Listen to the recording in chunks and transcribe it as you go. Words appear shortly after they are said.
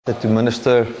To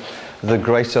minister the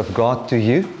grace of God to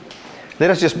you. Let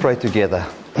us just pray together.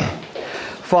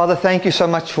 Father, thank you so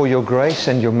much for your grace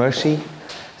and your mercy.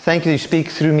 Thank you speak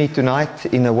through me tonight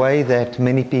in a way that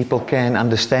many people can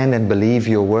understand and believe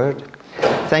your word.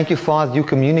 Thank you, Father, you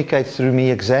communicate through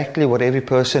me exactly what every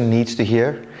person needs to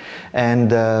hear and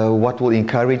what will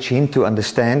encourage him to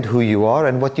understand who you are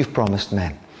and what you've promised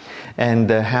man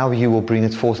and how you will bring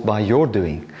it forth by your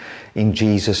doing. In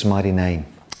Jesus' mighty name,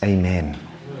 amen.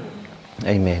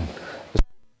 Amen.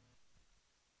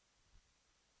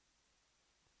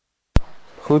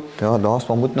 Goed, ja, daar's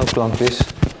maar moet nou klank wees.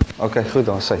 Okay, goed,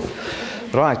 daar sê.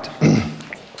 Right.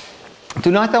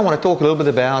 Tonight I want to talk a little bit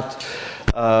about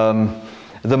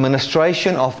the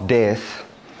ministration of death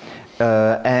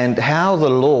and how the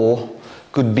law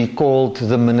could be called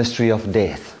the ministry of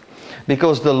death.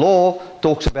 Because the law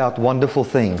talks about wonderful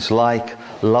things like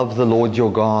love the Lord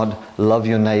your God, love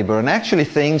your neighbor, and actually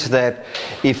things that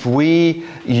if we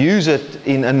use it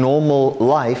in a normal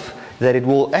life, that it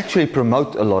will actually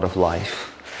promote a lot of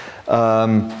life.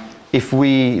 If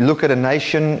we look at a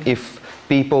nation, if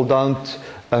people don't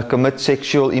commit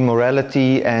sexual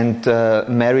immorality and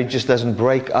marriages doesn't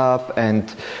break up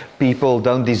and people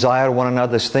don't desire one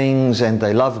another's things and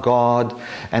they love God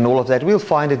and all of that, we'll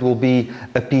find it will be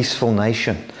a peaceful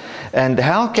nation. And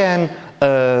how can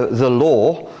the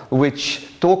law, which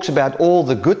talks about all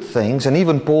the good things, and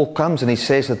even Paul comes and he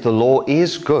says that the law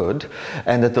is good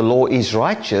and that the law is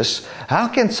righteous, how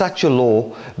can such a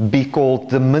law be called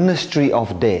the ministry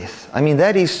of death? I mean,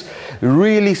 that is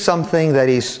really something that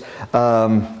is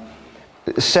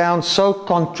sounds so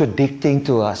contradicting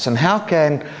to us. And how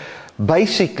can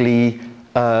basically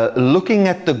looking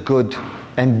at the good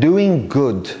and doing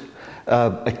good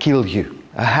kill you?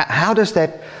 How does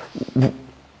that...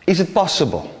 Is it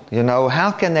possible? You know,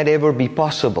 how can that ever be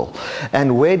possible?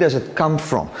 And where does it come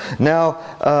from? Now,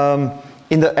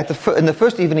 in the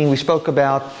first evening we spoke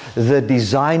about the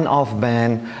design of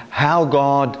man, how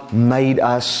God made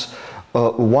us,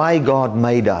 why God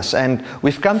made us. And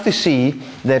we've come to see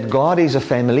that God is a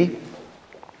family.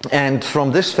 And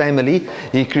from this family,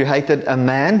 He created a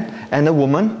man and a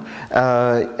woman.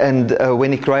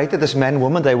 When He created this man and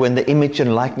woman, they were in the image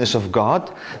and likeness of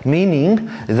God, meaning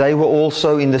they were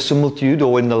also in the similitude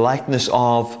or in the likeness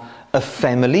of a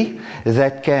family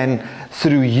that can,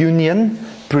 through union,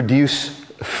 produce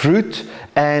fruit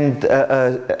and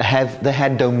they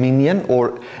had dominion,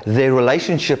 or their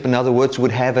relationship, in other words,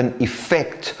 would have an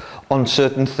effect on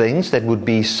certain things that would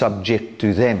be subject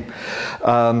to them.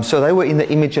 So they were in the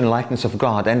image and likeness of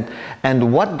God.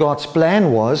 And what God's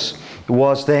plan was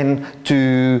then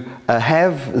to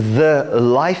have the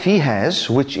life He has,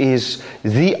 which is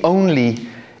the only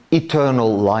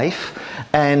eternal life,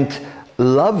 and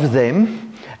love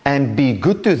them and be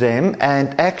good to them,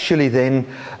 and actually then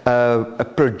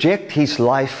project His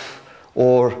life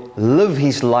or live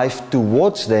His life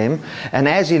towards them. And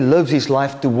as He lives His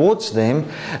life towards them,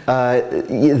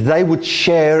 they would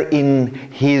share in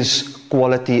His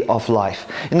quality of life.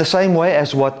 In the same way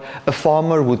as what a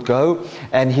farmer would go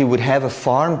and he would have a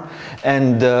farm,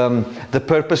 and the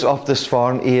purpose of this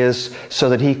farm is so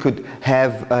that he could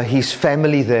have his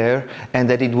family there, and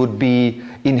that it would be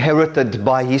inherited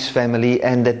by his family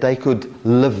and that they could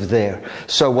live there.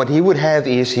 So what he would have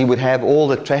is, he would have all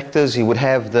the tractors, he would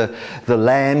have the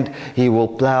land, he will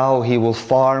plow, he will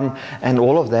farm and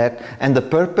all of that. And the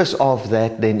purpose of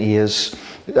that then is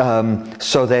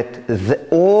so that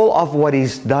all of what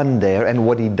is done there and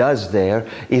what he does there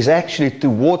is actually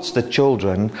towards the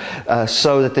children,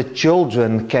 so that the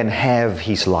children can have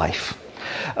his life.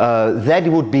 That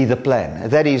would be the plan.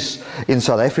 That is, in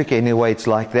South Africa anyway, it's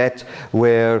like that,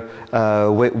 where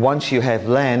once you have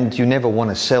land, you never want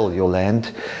to sell your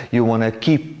land. You want to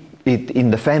keep it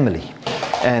in the family.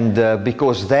 And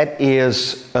because that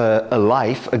is a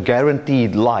life, a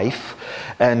guaranteed life,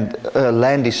 and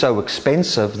land is so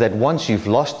expensive that once you've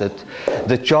lost it,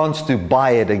 the chance to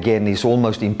buy it again is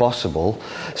almost impossible.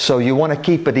 So you want to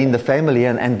keep it in the family,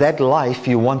 and that life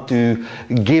you want to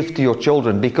give to your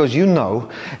children, because you know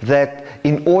that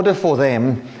in order for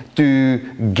them to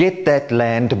get that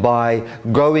land by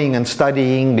going and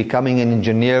studying, becoming an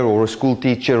engineer or a school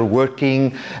teacher,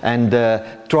 working and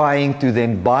trying to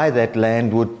then buy that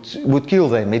land would kill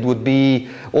them. It would be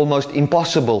almost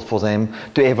impossible for them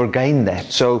to ever gain that.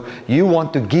 So you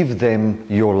want to give them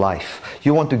your life.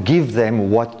 You want to give them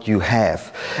what you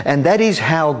have. And that is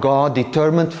how God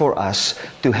determined for us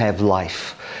to have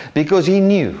life. Because He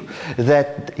knew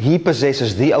that He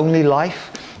possesses the only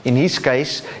life. In His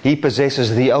case, He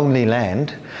possesses the only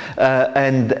land,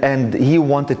 and He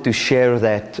wanted to share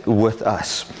that with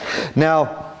us.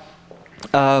 Now,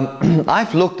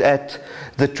 I've looked at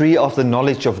the tree of the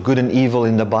knowledge of good and evil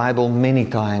in the Bible many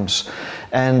times.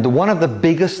 And one of the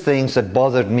biggest things that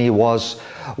bothered me was,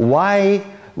 why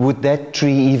would that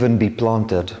tree even be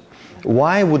planted?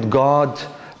 Why would God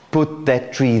put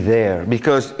that tree there?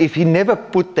 Because if He never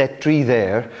put that tree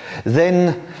there,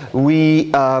 then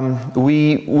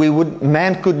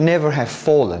man could never have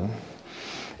fallen.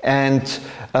 And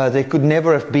there could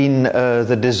never have been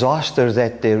the disaster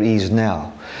that there is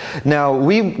now. Now,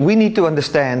 we need to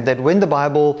understand that when the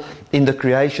Bible, in the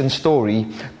creation story,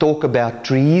 talk about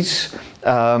trees,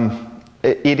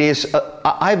 it is,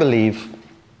 I believe,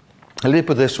 let me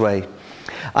put it this way,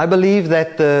 I believe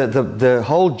that the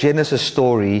whole Genesis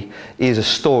story is a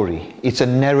story. It's a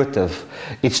narrative.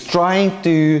 It's trying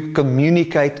to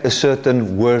communicate a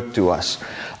certain word to us.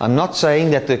 I'm not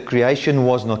saying that the creation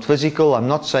was not physical. I'm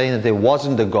not saying that there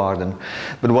wasn't a garden.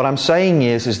 But what I'm saying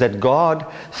is that God,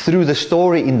 through the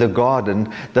story in the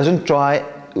garden, doesn't try.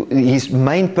 His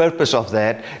main purpose of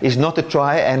that is not to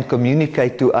try and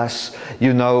communicate to us,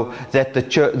 that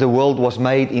the world was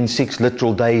made in 6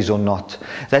 literal days or not.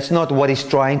 That's not what He's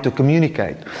trying to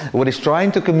communicate. What He's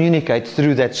trying to communicate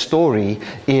through that story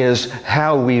is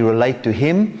how we relate to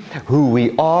Him, who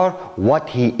we are, what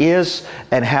He is,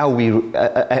 and how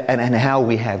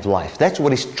we have life. That's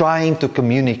what He's trying to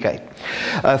communicate.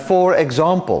 For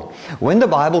example, when the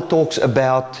Bible talks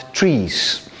about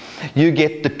trees, you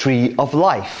get the tree of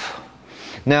life.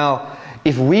 Now,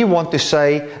 if we want to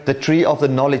say the tree of the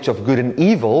knowledge of good and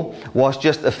evil was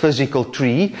just a physical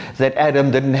tree that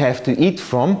Adam didn't have to eat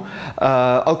from,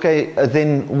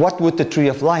 then what would the tree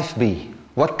of life be?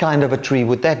 What kind of a tree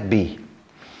would that be?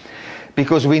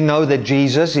 Because we know that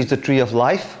Jesus is the tree of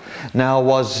life. Now,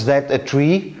 was that a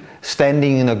tree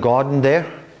standing in a garden there?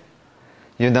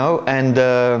 And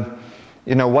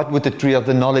what would the tree of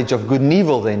the knowledge of good and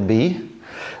evil then be?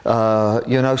 How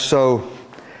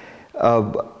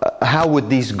would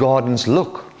these gardens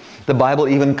look? The Bible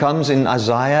even comes in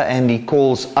Isaiah and He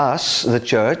calls us, the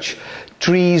church,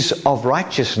 trees of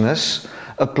righteousness,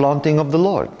 a planting of the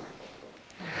Lord.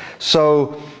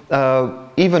 So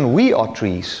even we are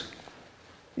trees,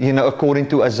 according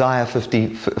to Isaiah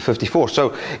 54.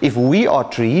 So if we are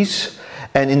trees,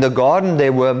 and in the garden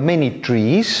there were many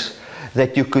trees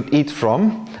that you could eat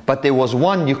from, but there was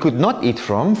one you could not eat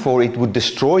from, for it would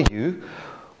destroy you.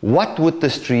 What would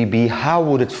this tree be? How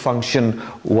would it function?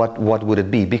 What would it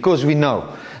be? Because we know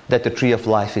that the tree of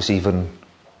life is even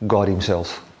God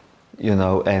Himself,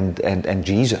 and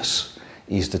Jesus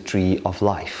is the tree of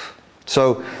life.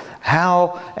 So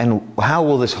how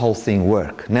will this whole thing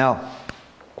work? Now,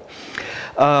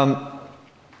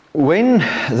 when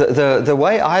the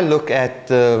way I look at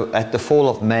the fall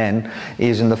of man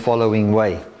is in the following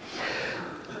way.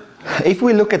 If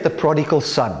we look at the prodigal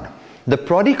son,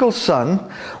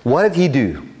 what did he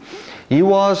do? He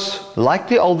was, like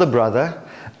the older brother,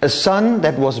 a son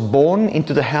that was born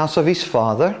into the house of his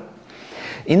father.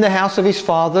 In the house of his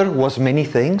father was many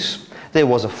things. There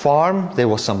was a farm, there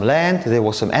was some land, there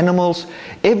was some animals.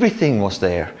 Everything was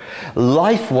there.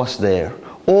 Life was there.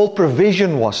 All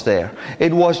provision was there.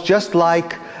 It was just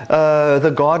like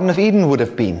the Garden of Eden would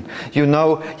have been.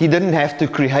 He didn't have to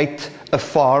create a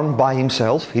farm by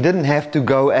himself. He didn't have to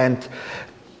go and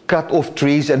cut off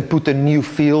trees and put a new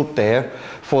field there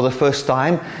for the first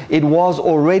time. It was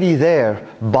already there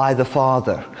by the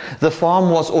Father. The farm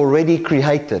was already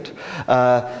created.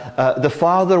 The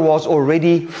Father was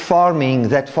already farming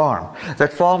that farm.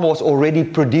 That farm was already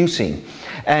producing.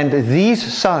 And these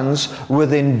sons were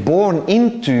then born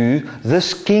into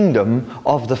this kingdom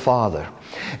of the Father.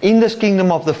 In this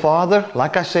kingdom of the Father,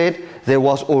 like I said, there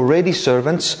was already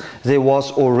servants, there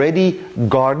was already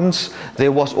gardens,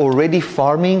 there was already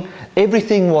farming.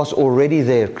 Everything was already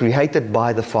there, created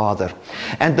by the Father.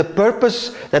 And the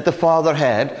purpose that the Father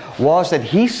had was that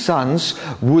His sons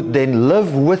would then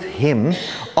live with Him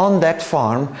on that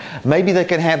farm. Maybe they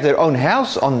can have their own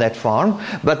house on that farm,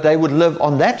 but they would live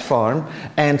on that farm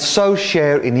and so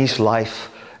share in His life,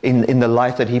 in the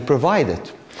life that He provided.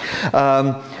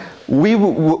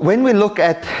 When we look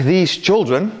at these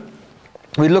children,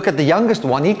 we look at the youngest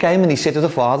one. He came and he said to the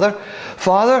father,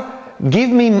 "Father, give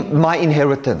me my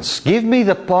inheritance. Give me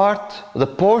the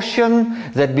portion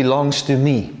that belongs to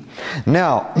me."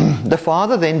 Now, the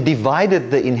father then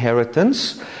divided the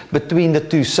inheritance between the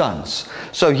two sons.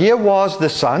 So here was the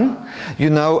son,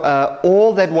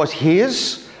 all that was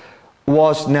his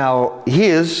was now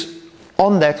his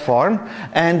on that farm,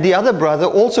 and the other brother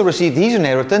also received his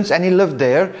inheritance and he lived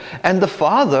there, and the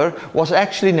father was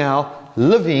actually now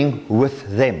living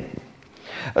with them.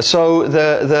 So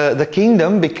the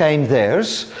kingdom became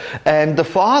theirs, and the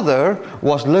father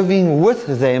was living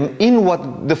with them in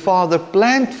what the father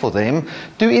planned for them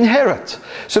to inherit.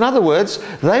 So in other words,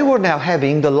 they were now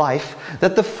having the life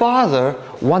that the father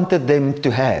wanted them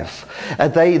to have.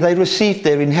 They received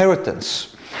their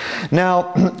inheritance.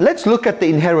 Now, let's look at the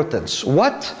inheritance.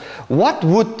 What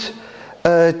would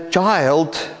a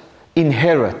child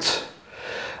inherit?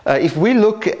 If we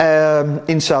look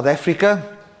in South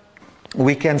Africa,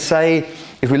 we can say,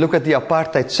 if we look at the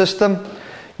apartheid system,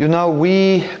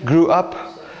 we grew up,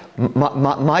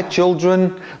 my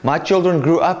children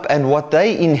grew up, and what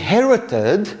they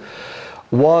inherited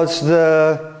was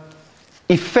the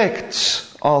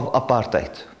effects of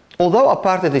apartheid. Although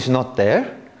apartheid is not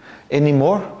there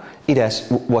anymore, it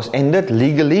was ended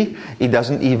legally. It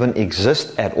doesn't even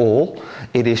exist at all.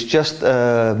 It is just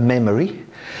a memory.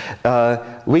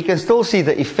 We can still see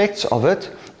the effects of it,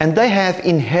 and they have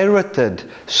inherited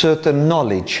certain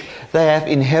knowledge. They have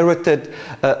inherited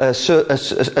a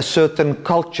certain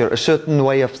culture, a certain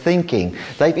way of thinking.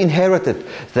 They've inherited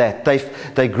that.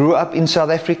 They grew up in South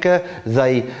Africa.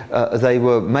 They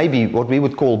were maybe what we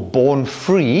would call born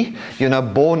free,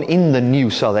 born in the new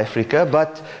South Africa,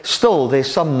 but still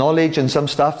there's some knowledge and some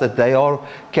stuff that they are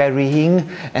carrying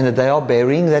and that they are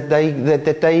bearing that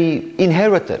they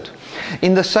inherited.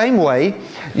 In the same way,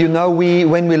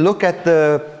 when we look at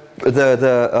the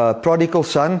prodigal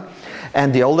son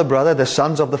and the older brother, the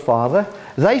sons of the father,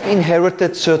 they've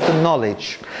inherited certain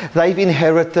knowledge. They've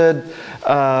inherited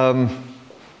the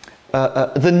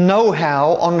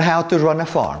know-how on how to run a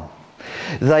farm.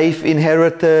 They've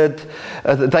inherited,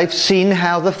 they've seen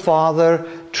how the father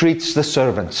treats the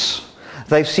servants.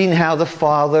 They've seen how the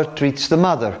father treats the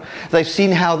mother. They've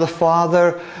seen how the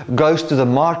father goes to the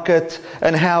market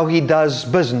and how he does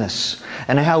business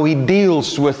and how he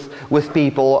deals with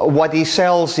people, what he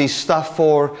sells his stuff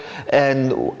for,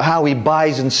 and how he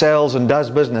buys and sells and does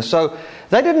business. So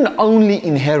they didn't only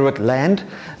inherit land.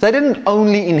 They didn't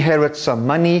only inherit some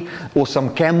money or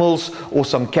some camels or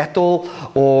some cattle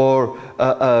or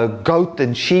a goat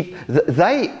and sheep.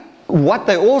 What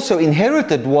they also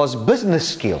inherited was business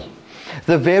skill.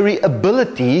 The very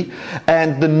ability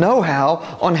and the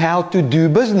know-how on how to do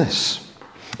business.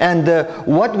 And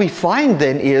what we find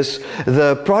then is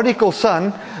the prodigal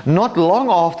son, not long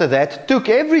after that, took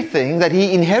everything that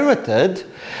he inherited,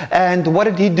 and what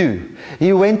did he do?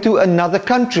 He went to another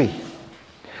country.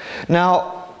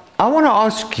 Now, I want to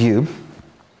ask you,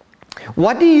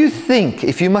 what do you think,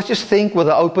 if you must just think with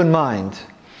an open mind,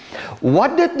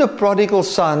 what did the prodigal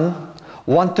son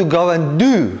want to go and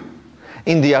do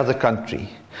in the other country?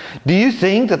 Do you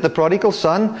think that the prodigal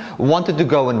son wanted to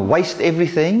go and waste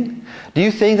everything? Do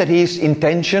you think that his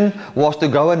intention was to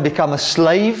go and become a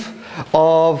slave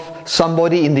of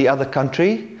somebody in the other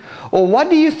country? Or what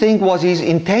do you think was his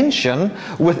intention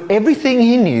with everything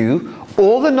he knew,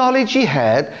 all the knowledge he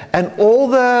had, and all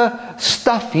the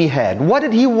stuff he had? What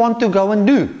did he want to go and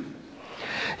do?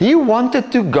 He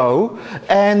wanted to go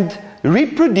and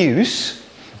reproduce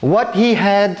what he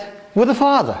had with the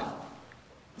father.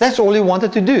 That's all he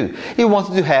wanted to do. He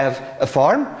wanted to have a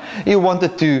farm. He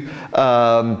wanted to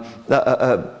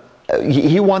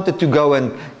go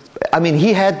and,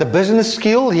 he had the business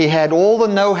skill. He had all the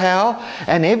know-how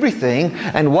and everything.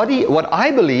 And what I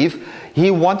believe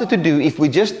he wanted to do, if we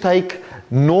just take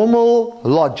normal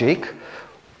logic,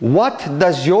 what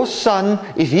does your son,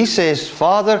 if he says,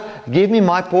 Father, give me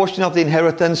my portion of the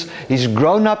inheritance, he's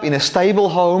grown up in a stable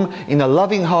home, in a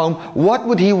loving home, what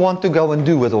would he want to go and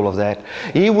do with all of that?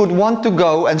 He would want to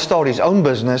go and start his own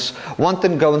business, want to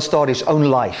go and start his own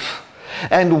life.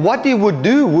 And what he would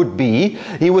do would be,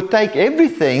 he would take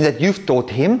everything that you've taught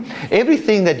him,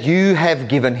 everything that you have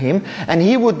given him, and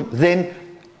he would then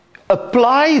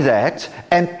apply that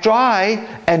and try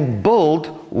and build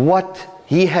what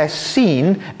he has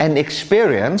seen and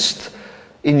experienced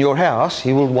in your house.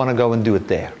 He will want to go and do it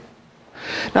there.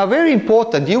 Now, very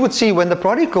important, you would see when the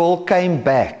prodigal came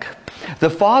back, the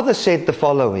father said the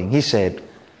following. He said,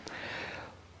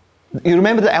 you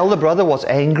remember the elder brother was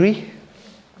angry?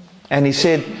 And he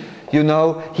said,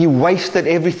 he wasted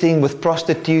everything with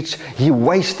prostitutes. He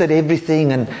wasted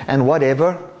everything and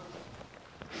whatever.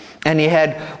 And he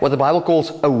had what the Bible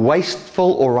calls a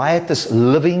wasteful or riotous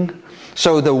living.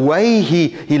 So the way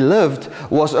he lived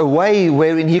was a way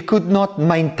wherein he could not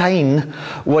maintain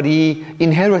what he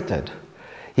inherited.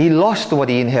 He lost what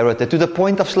he inherited to the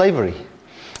point of slavery.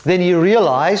 Then he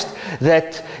realized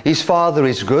that his father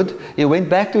is good. He went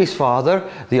back to his father.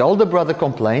 The older brother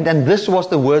complained, and this was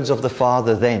the words of the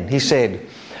father then. He said,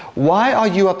 "Why are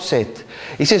you upset?"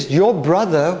 He says, "Your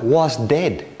brother was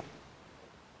dead."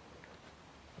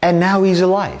 and now he's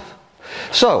alive.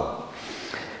 So,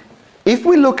 if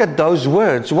we look at those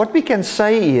words, what we can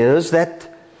say is that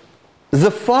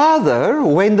the Father,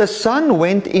 when the Son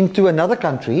went into another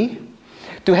country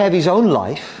to have his own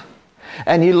life,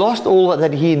 and he lost all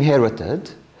that he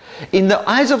inherited, in the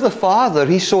eyes of the Father,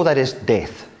 he saw that as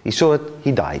death. He saw it,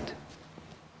 he died.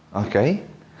 Okay?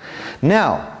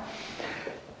 Now,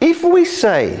 if we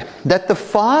say that the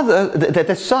Father, that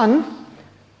the Son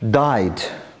died,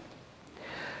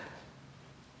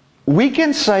 we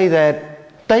can say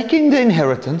that taking the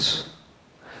inheritance,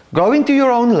 going to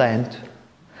your own land,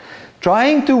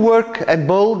 trying to work and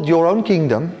build your own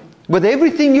kingdom, with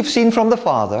everything you've seen from the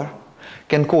Father,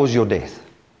 can cause your death.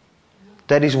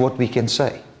 That is what we can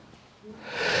say.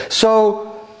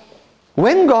 So,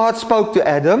 when God spoke to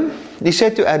Adam, He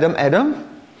said to Adam, Adam,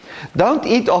 don't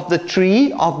eat of the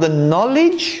tree of the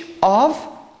knowledge of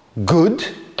good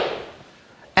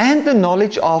and the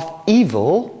knowledge of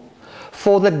evil,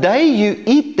 for the day you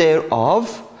eat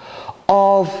thereof,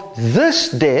 of this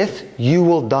death you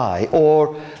will die,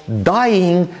 or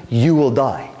dying you will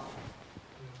die.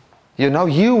 You know,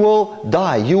 you will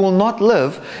die. You will not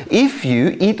live if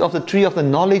you eat of the tree of the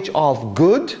knowledge of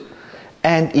good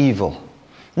and evil.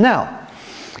 Now,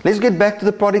 let's get back to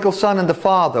the prodigal son and the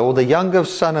father, or the younger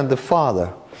son and the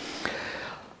father.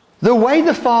 The way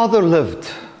the father lived,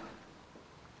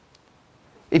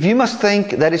 if you must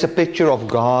think, that is a picture of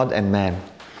God and man.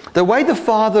 The way the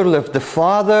father lived, the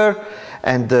father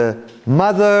and the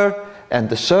mother and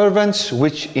the servants,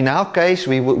 which in our case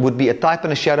would be a type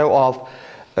and a shadow of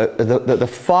the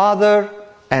Father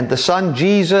and the Son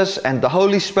Jesus and the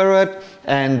Holy Spirit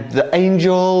and the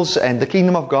angels and the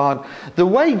kingdom of God. The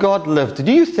way God lived,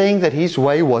 do you think that His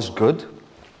way was good?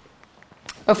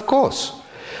 Of course.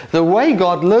 The way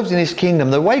God lives in His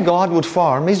kingdom, the way God would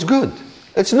farm is good.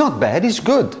 It's not bad, it's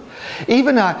good.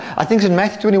 Even I think in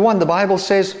Matthew 21 the Bible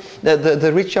says that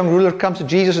the rich young ruler comes to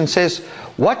Jesus and says,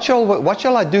 what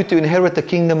shall I do to inherit the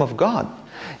kingdom of God?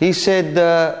 He said,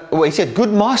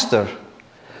 good master,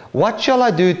 what shall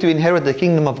I do to inherit the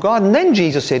kingdom of God? And then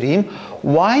Jesus said to him,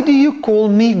 why do you call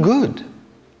me good?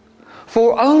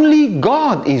 For only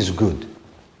God is good.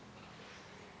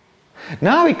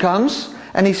 Now he comes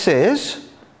and he says,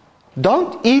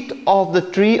 don't eat of the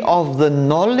tree of the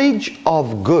knowledge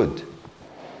of good.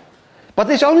 But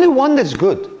there's only one that's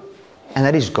good, and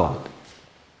that is God.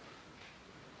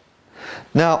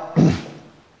 Now,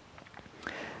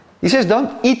 he says,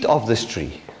 don't eat of this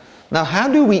tree. Now, how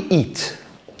do we eat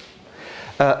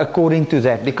according to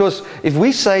that? Because if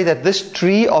we say that this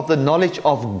tree of the knowledge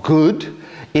of good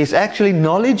is actually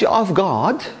knowledge of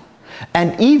God,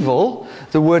 and evil,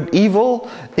 the word evil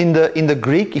in the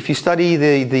Greek, if you study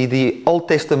the Old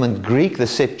Testament Greek, the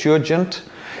Septuagint,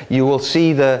 you will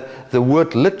see the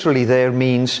word literally there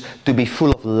means to be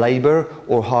full of labor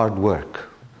or hard work.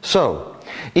 So,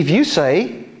 if you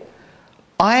say,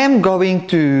 I am going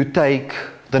to take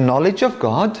the knowledge of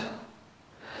God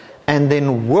and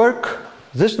then work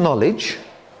this knowledge,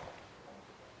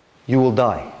 you will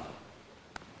die.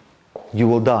 You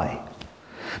will die.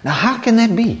 Now, how can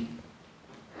that be?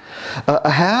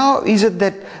 How is it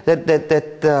that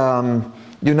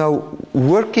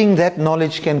working that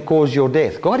knowledge can cause your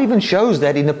death? God even shows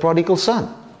that in the prodigal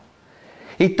son.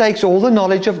 He takes all the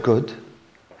knowledge of good,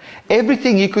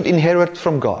 everything he could inherit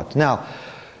from God. Now,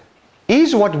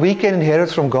 is what we can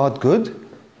inherit from God good?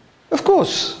 Of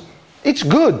course, it's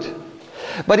good.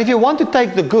 But if you want to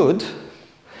take the good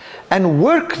and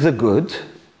work the good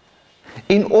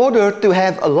in order to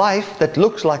have a life that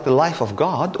looks like the life of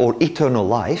God or eternal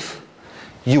life,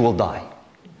 you will die.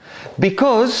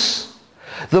 Because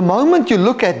the moment you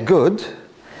look at good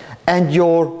and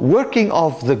you're working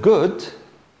of the good,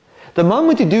 the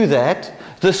moment you do that,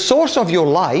 the source of your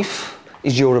life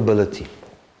is your ability.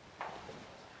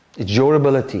 It's your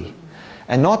ability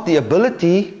and not the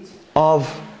ability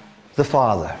of the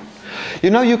Father.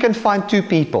 You know, you can find two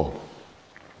people.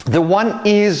 The one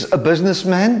is a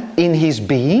businessman in his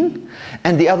being,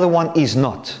 and the other one is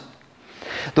not.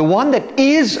 The one that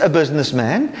is a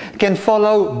businessman can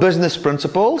follow business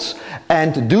principles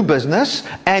and do business,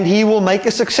 and he will make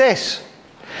a success.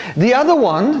 The other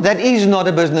one that is not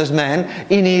a businessman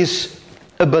in his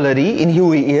ability, in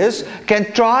who he is,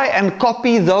 can try and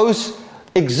copy those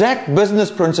exact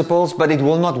business principles, but it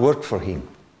will not work for him.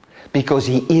 Because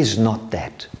he is not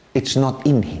that. It's not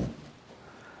in him.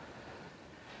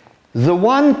 The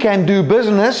one can do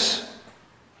business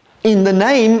in the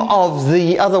name of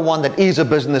the other one that is a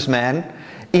businessman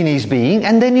in his being,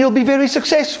 and then he'll be very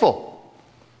successful.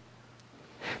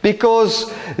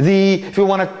 Because if you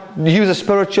want to use a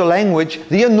spiritual language,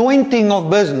 the anointing of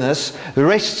business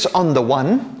rests on the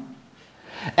one.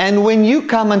 And when you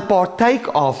come and partake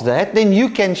of that, then you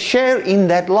can share in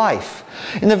that life.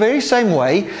 In the very same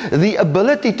way, the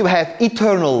ability to have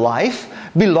eternal life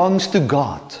belongs to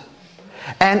God.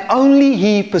 And only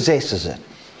He possesses it.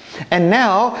 And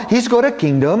now He's got a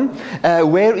kingdom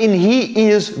wherein He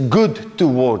is good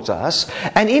towards us.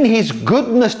 And in His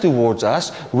goodness towards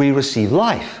us, we receive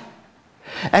life.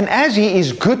 And as He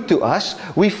is good to us,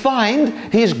 we find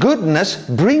His goodness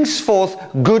brings forth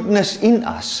goodness in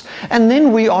us. And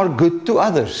then we are good to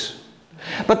others.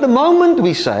 But the moment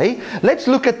we say, let's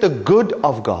look at the good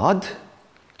of God,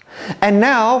 and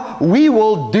now we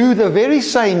will do the very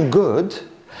same good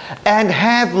and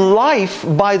have life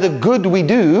by the good we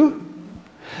do,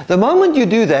 the moment you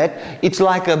do that, it's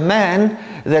like a man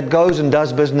that goes and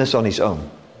does business on his own,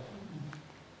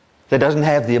 that doesn't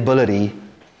have the ability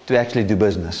to actually do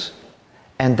business.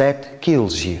 And that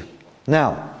kills you.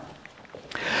 Now,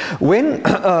 when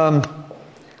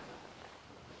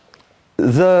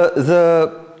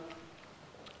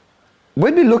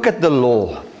when we look at the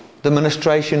law, the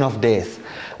ministration of death,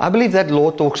 I believe that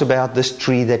law talks about this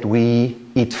tree that we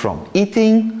eat from.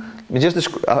 Eating,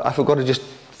 I forgot to just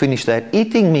finish that.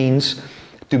 Eating means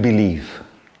to believe.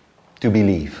 To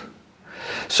believe.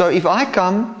 So if I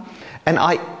come and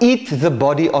I eat the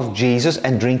body of Jesus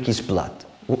and drink His blood,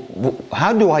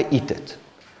 how do I eat it?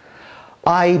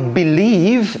 I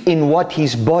believe in what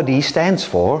His body stands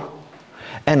for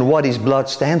and what His blood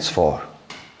stands for.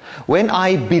 When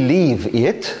I believe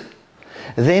it,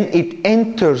 then it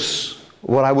enters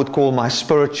what I would call my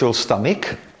spiritual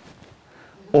stomach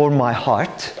or my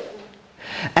heart,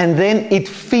 and then it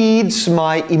feeds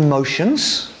my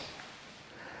emotions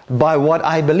by what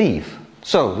I believe.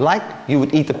 So, like you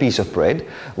would eat a piece of bread,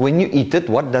 when you eat it,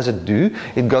 what does it do?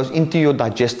 It goes into your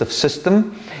digestive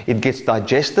system, it gets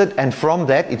digested, and from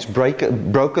that it's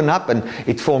broken up and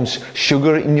it forms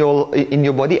sugar in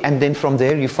your body, and then from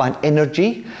there you find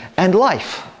energy and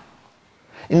life.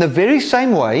 In the very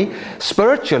same way,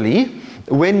 spiritually,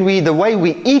 the way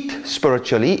we eat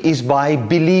spiritually is by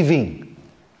believing,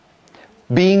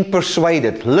 being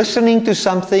persuaded, listening to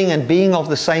something and being of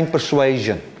the same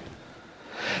persuasion.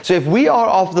 So if we are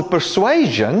of the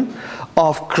persuasion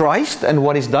of Christ and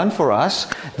what He's done for us,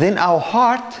 then our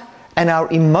heart and our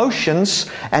emotions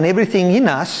and everything in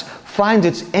us finds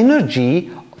its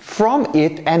energy from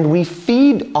it, and we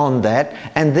feed on that,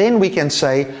 and then we can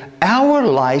say, our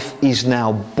life is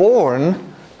now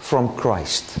born from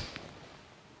Christ.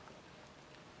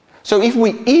 So if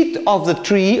we eat of the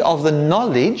tree of the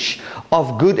knowledge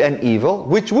of good and evil,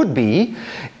 which would be,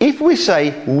 if we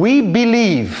say we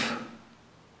believe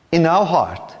in our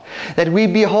heart that we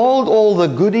behold all the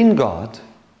good in God,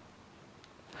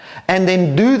 and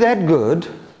then do that good,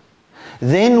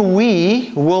 then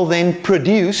we will then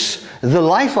produce the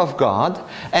life of God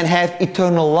and have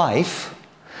eternal life.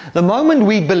 The moment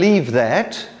we believe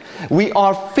that, we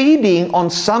are feeding on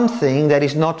something that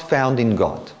is not found in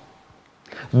God.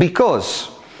 Because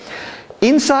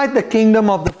inside the kingdom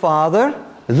of the Father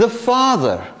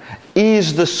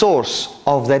is the source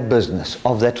of that business,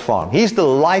 of that farm. He's the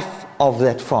life of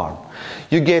that farm.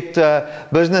 You get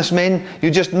businessmen, you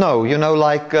just know,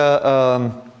 like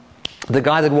the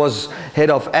guy that was head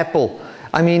of Apple.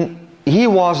 I mean, he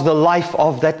was the life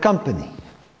of that company.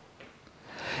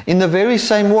 In the very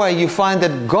same way, you find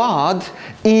that God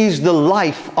is the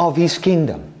life of His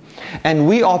kingdom. And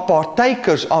we are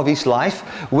partakers of His life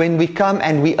when we come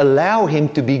and we allow Him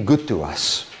to be good to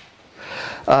us.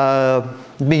 Let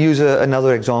me use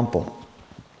another example.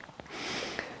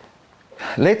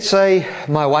 Let's say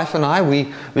my wife and I,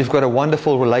 we've got a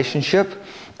wonderful relationship,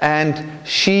 and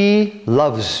she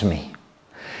loves me.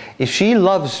 If she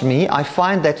loves me, I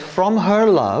find that from her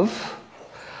love,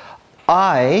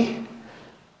 I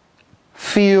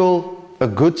feel a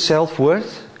good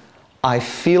self-worth, I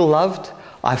feel loved,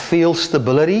 I feel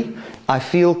stability, I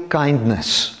feel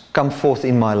kindness come forth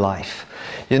in my life.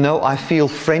 I feel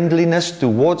friendliness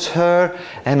towards her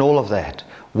and all of that.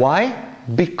 Why?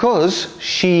 Because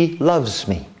she loves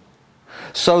me.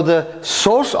 So the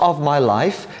source of my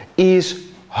life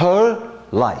is her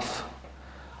life.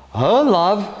 Her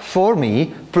love for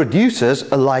me produces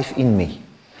a life in me.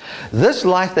 This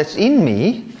life that's in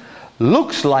me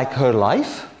looks like her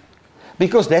life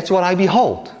because that's what I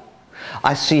behold.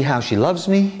 I see how she loves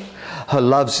me. Her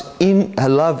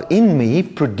love in me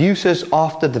produces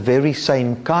after the very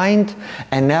same kind,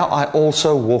 and now I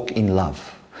also walk in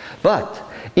love. But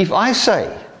if I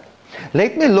say,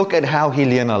 let me look at how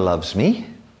Helena loves me,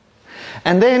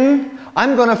 and then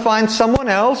I'm going to find someone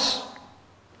else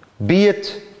be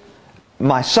it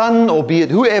my son or be it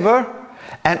whoever,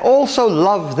 and also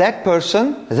love that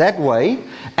person that way,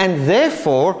 and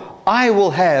therefore I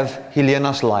will have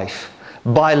Helena's life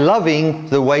by loving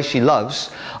the way she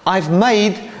loves. I've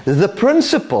made the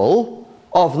principle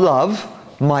of love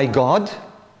my God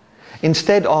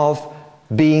instead of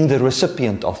being the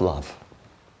recipient of love.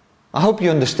 I hope you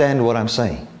understand what I'm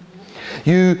saying.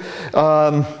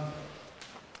 Let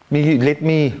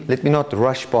me not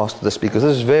rush past this, because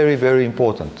this is very, very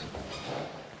important.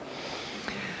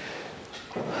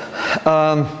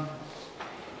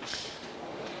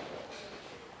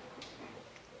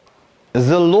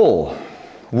 The law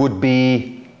would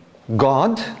be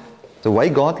God, the way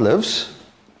God lives,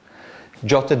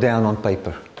 jotted down on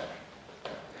paper.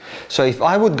 So if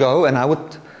I would go and I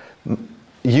would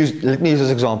let me use this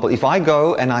example. If I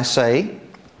go and I say,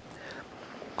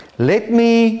 let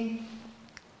me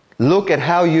look at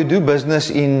how you do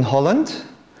business in Holland,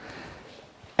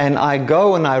 and I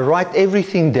go and I write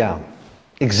everything down.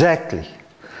 Exactly.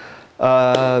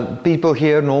 People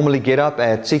here normally get up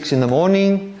at 6 in the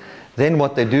morning. Then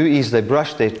what they do is they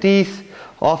brush their teeth.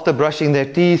 After brushing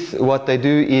their teeth, what they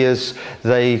do is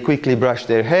they quickly brush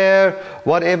their hair,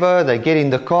 whatever. They get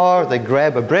in the car, they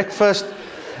grab a breakfast,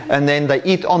 and then they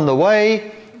eat on the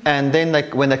way. And then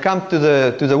when they come to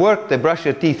the work, they brush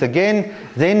their teeth again.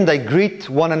 Then they greet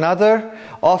one another.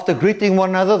 After greeting one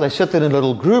another, they sit in a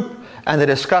little group and they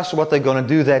discuss what they're going to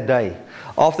do that day.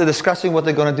 After discussing what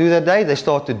they're going to do that day, they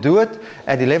start to do it.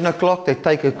 At 11 o'clock, they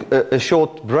take a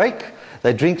short break.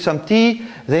 They drink some tea.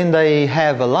 Then they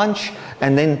have a lunch.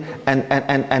 And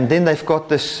then they've got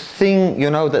this thing,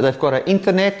 that they've got an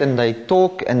internet, and they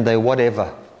talk and they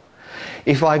whatever.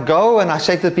 If I go and I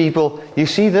say to people, you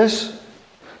see this?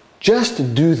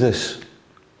 Just do this,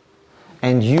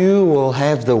 and you will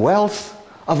have the wealth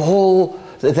of all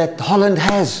that Holland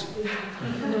has.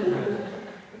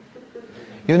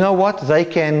 You know what? They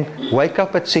can wake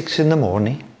up at 6 in the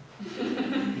morning.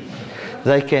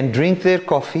 They can drink their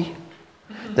coffee.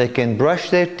 They can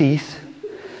brush their teeth.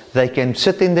 They can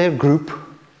sit in their group.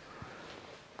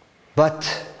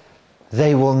 But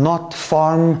they will not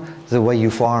farm the way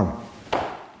you farm.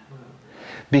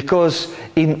 Because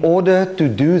in order to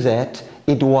do that,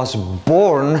 it was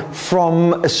born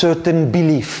from a certain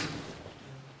belief.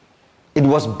 It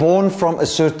was born from a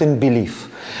certain belief.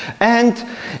 And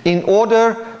in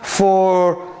order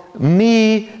for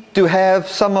me to have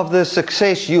some of the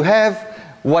success you have,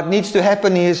 what needs to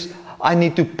happen is I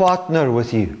need to partner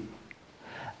with you.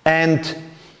 And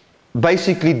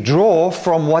basically draw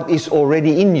from what is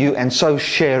already in you and so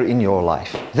share in your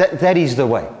life. That is the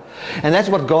way. And that's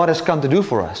what God has come to do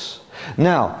for us.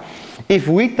 Now, if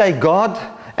we take God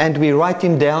and we write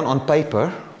Him down on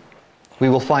paper, we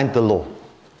will find the law.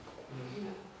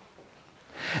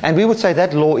 And we would say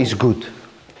that law is good.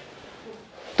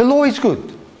 The law is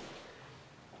good.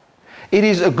 It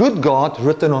is a good God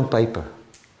written on paper.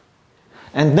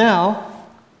 And now,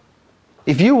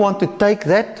 if you want to take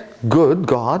that good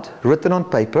God written on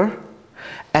paper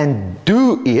and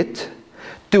do it,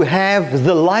 to have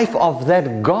the life of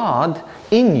that God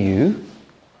in you,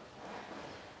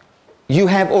 you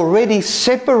have already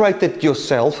separated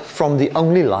yourself from the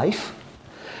only life,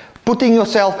 putting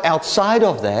yourself outside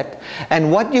of that,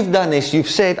 and what you've done is you've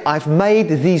said, I've made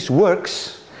these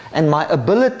works and my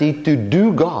ability to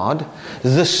do God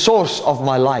the source of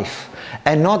my life,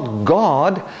 and not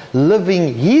God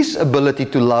living His ability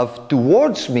to love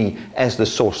towards me as the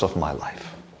source of my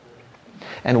life.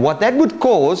 And what that would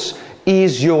cause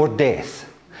is your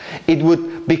death. It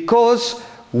would, because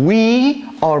we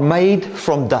are made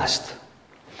from dust.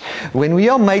 When we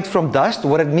are made from dust,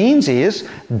 what it means is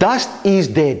dust is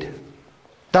dead.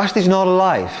 Dust is not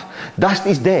alive. Dust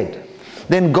is dead.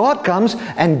 Then God comes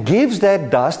and gives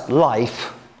that dust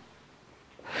life.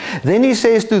 Then He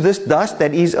says to this dust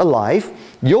that is alive,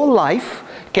 your life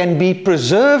can be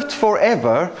preserved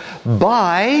forever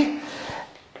by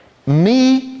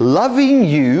me loving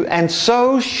you and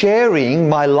so sharing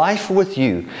my life with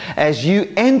you as you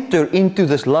enter into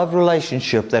this love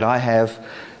relationship that I have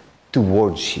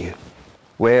towards you,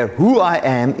 where who I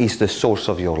am is the source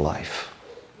of your life.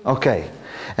 Okay,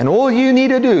 and all you need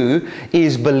to do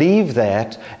is believe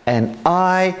that, and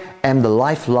I am the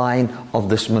lifeline of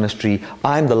this ministry.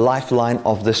 I'm the lifeline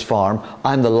of this farm.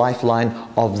 I'm the lifeline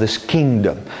of this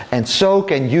kingdom. And so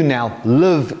can you now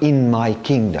live in my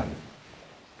kingdom.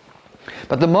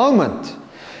 But the moment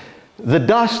the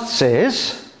dust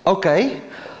says, okay,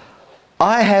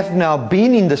 I have now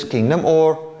been in this kingdom,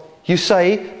 or you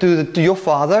say to your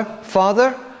father,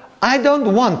 Father, I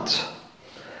don't want,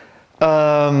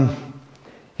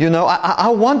 I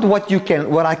want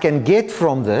what I can get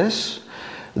from this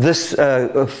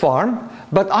farm,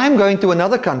 but I'm going to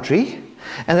another country,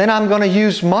 and then I'm going to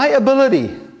use my ability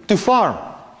to farm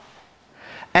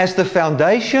as the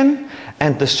foundation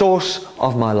and the source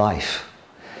of my life.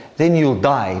 Then you'll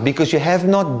die, because you have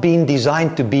not been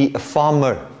designed to be a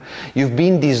farmer. You've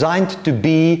been designed to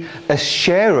be a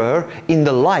sharer in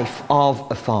the life of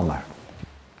a farmer.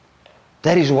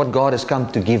 That is what God has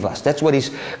come to give us. That's what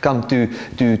He's come to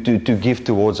give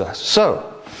towards us.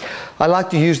 So, I like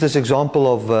to use this example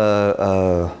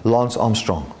of Lance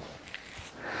Armstrong.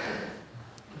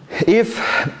 If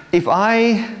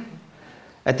I,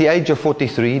 at the age of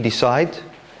 43, decide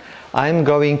I'm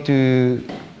going to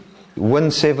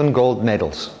win 7 gold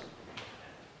medals.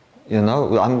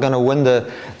 I'm going to win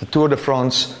the Tour de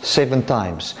France 7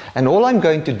 times. And all I'm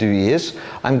going to do is,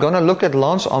 I'm going to look at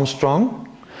Lance Armstrong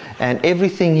and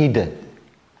everything he did.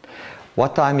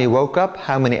 What time he woke up,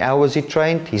 how many hours he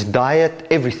trained, his diet,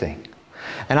 everything.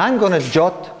 And I'm going to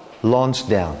jot Lance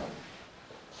down.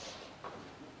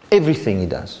 Everything he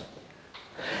does.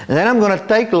 And then I'm going to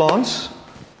take Lance,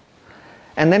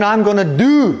 and then I'm going to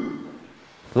do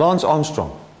Lance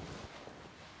Armstrong.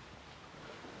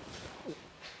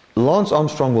 Lance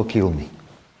Armstrong will kill me.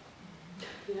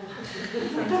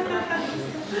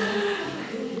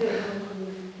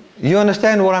 You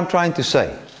understand what I'm trying to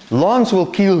say? Lance will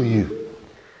kill you.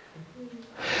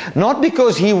 Not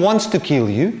because he wants to kill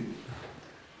you,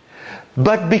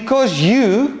 but because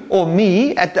you or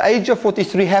me at the age of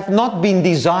 43 have not been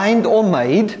designed or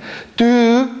made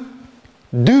to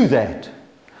do that.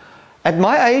 At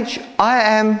my age, I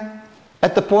am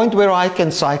at the point where I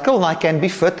can cycle and I can be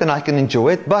fit and I can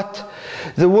enjoy it, but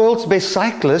the world's best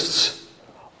cyclists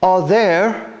are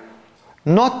there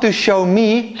not to show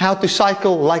me how to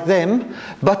cycle like them,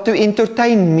 but to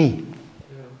entertain me.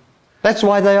 That's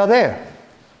why they are there.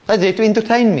 They're there to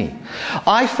entertain me.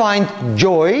 I find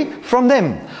joy from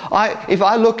them. If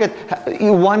I look at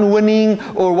one winning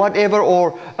or whatever,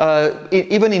 or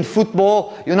even in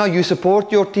football, you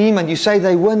support your team and you say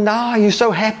they win. Now you're so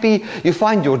happy. You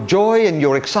find your joy and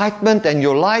your excitement, and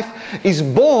your life is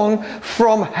born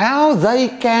from how they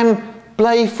can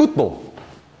play football.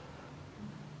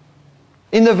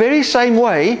 In the very same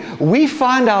way, we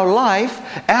find our life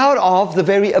out of the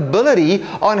very ability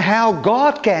on how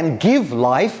God can give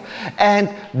life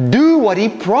and do what He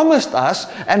promised us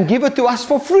and give it to us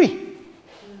for free.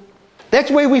 That's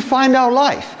where we find our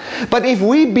life. But if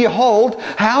we behold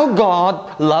how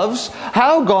God loves,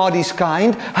 how God is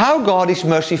kind, how God is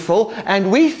merciful, and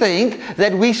we think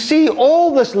that we see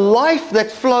all this life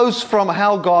that flows from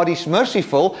how God is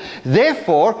merciful,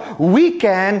 therefore we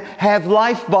can have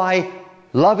life by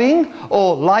loving,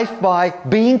 or life by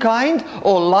being kind,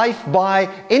 or life by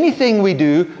anything we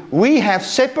do, we have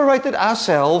separated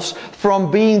ourselves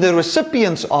from being the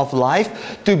recipients of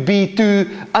life to be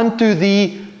unto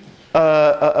the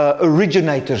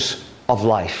originators of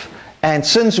life. And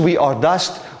since we are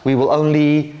dust, we will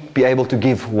only be able to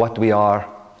give what we are,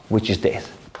 which is death.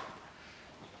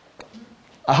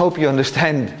 I hope you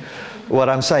understand what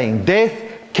I'm saying. Death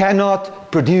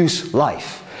cannot produce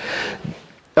life.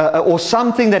 Or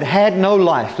something that had no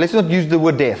life. Let's not use the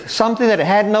word death. Something that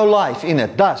had no life in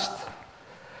it, dust,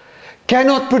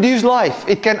 cannot produce life.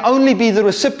 It can only be the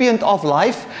recipient of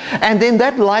life, and then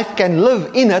that life can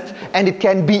live in it, and it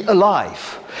can be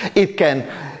alive. It can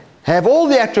have all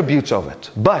the attributes of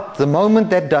it. But the moment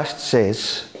that dust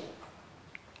says,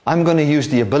 I'm going to use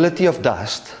the ability of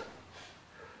dust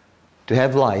to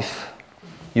have life,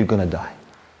 you're going to die.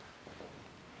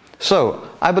 So,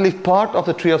 I believe part of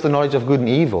the tree of the knowledge of good and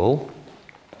evil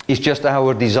is just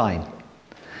our design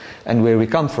and where we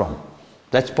come from.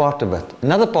 That's part of it.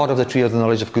 Another part of the tree of the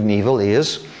knowledge of good and evil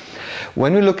is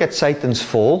when we look at Satan's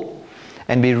fall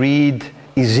and we read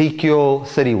Ezekiel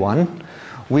 31,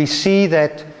 we see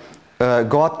that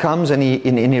God comes and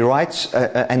he writes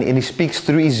and he speaks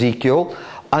through Ezekiel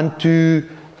unto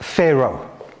Pharaoh.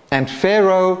 And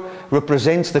Pharaoh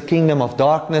represents the kingdom of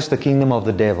darkness, the kingdom of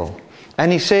the devil.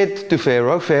 And he said to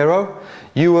Pharaoh, Pharaoh,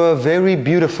 you were very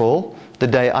beautiful the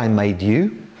day I made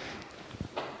you.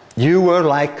 You were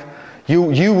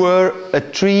a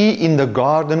tree in the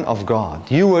garden of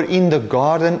God. You were in the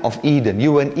garden of Eden.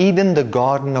 You were in Eden, the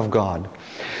garden of God.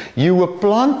 You were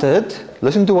planted,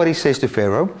 listen to what he says to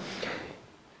Pharaoh.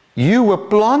 You were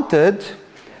planted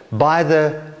by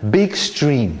the big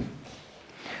stream.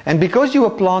 And because you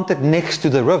were planted next to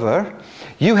the river,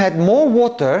 you had more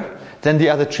water than the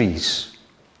other trees.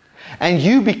 And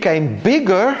you became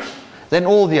bigger than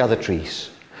all the other trees.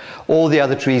 All the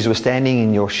other trees were standing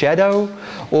in your shadow.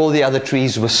 All the other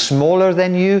trees were smaller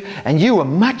than you, and you were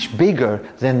much bigger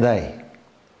than they.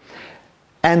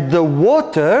 And the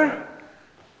water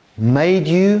made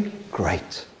you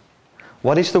great.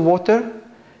 What is the water?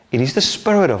 It is the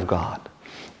Spirit of God.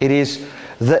 It is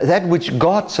that which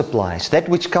God supplies, that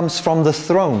which comes from the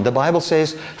throne. The Bible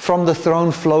says, from the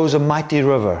throne flows a mighty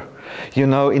river. You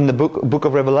know, in the book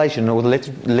of Revelation, or the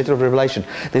letter of Revelation,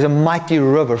 there's a mighty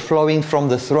river flowing from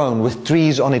the throne with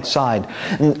trees on its side.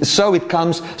 And so it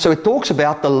talks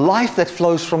about the life that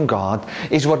flows from God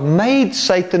is what made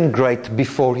Satan great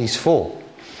before his fall.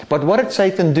 But what did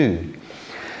Satan do?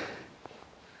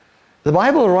 The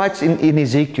Bible writes in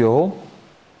Ezekiel,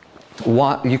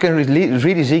 you can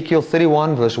read Ezekiel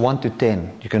 31 verse 1 to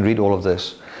 10. You can read all of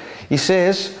this. He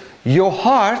says, your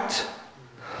heart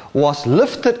was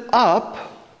lifted up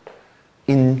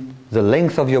in the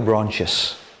length of your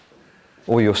branches,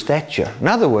 or your stature. In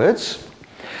other words,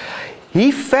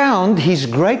 he found his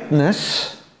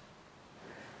greatness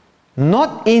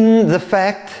not in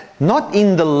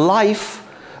the life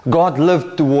God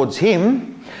lived towards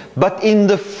him, but in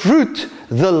the fruit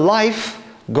the life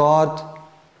God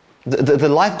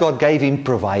gave him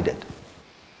provided.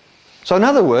 So in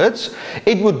other words,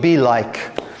 it would be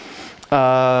like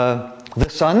the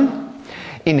son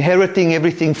inheriting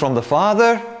everything from the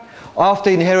father. After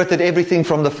he inherited everything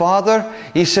from the father,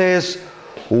 he says,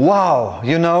 wow,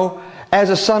 as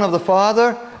a son of the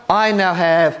father, I now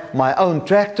have my own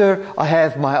tractor, I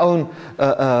have my own,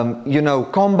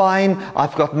 combine,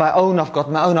 I've got my own.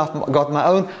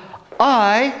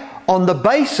 I, on the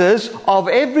basis of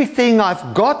everything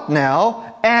I've got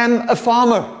now, am a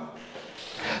farmer.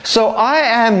 So I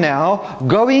am now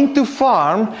going to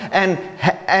farm, and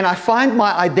I find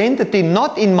my identity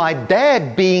not in my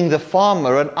dad being the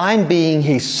farmer and I'm being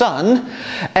his son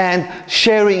and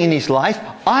sharing in his life.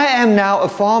 I am now a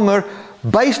farmer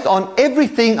based on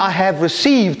everything I have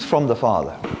received from the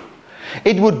Father.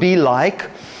 It would be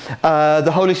like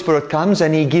the Holy Spirit comes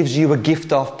and He gives you a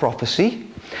gift of prophecy.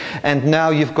 And now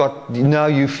you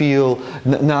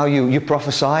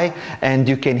prophesy and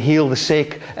you can heal the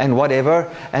sick and whatever.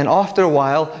 And after a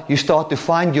while, you start to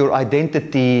find your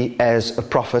identity as a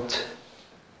prophet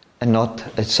and not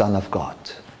a son of God.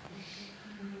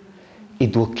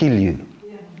 It will kill you.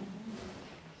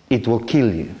 It will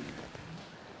kill you.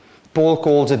 Paul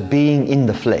calls it being in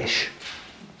the flesh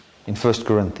in 1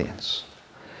 Corinthians.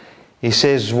 He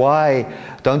says, why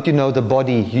don't you know the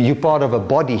body? You're part of a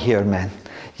body here, man.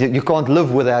 You can't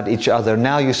live without each other.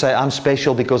 Now you say, I'm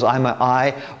special because I'm an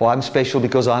eye, or I'm special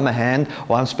because I'm a hand,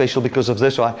 or I'm special because of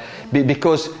this.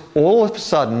 Because all of a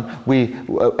sudden,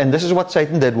 and this is what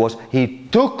Satan did, was he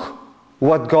took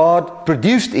what God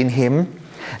produced in him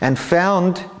and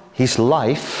found his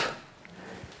life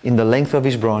in the length of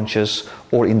his branches,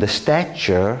 or in the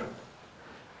stature.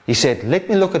 He said, let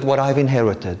me look at what I've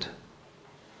inherited.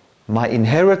 My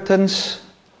inheritance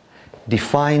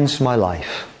defines my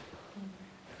life.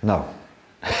 No.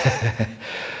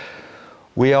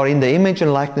 We are in the image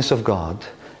and likeness of God,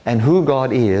 and who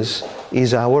God is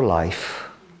our life.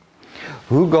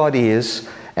 Who God is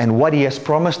and what He has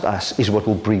promised us is what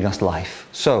will bring us life.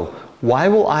 So, why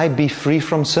will I be free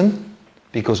from sin?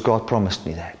 Because God promised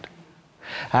me that.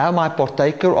 How am I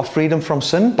partaker of freedom from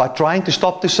sin? By trying to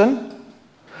stop the sin?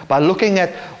 By looking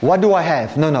at, what do I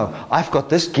have? No, I've got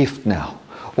this gift now.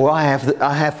 Or I've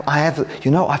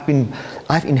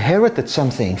inherited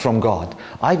something from God.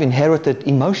 I've inherited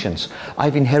emotions.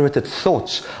 I've inherited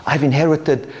thoughts. I've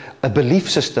inherited a belief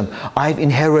system. I've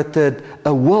inherited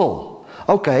a will.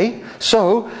 Okay,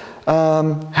 so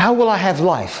how will I have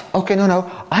life? Okay,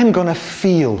 no, I'm going to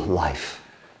feel life.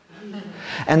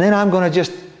 And then I'm going to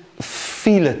just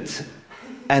feel it.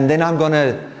 And then I'm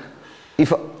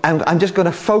just going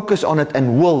to focus on it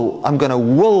and will. I'm going to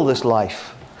will this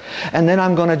life. And then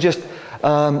I'm going to just,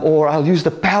 or I'll use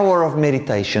the power of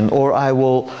meditation, or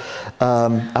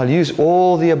I'll use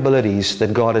all the abilities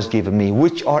that God has given me,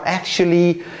 which are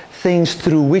actually things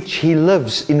through which He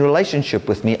lives in relationship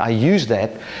with me. I use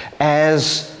that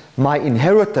as my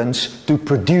inheritance to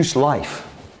produce life.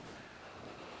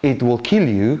 It will kill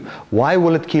you. Why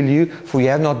will it kill you? For you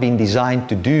have not been designed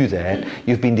to do that.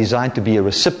 You've been designed to be a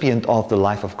recipient of the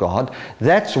life of God.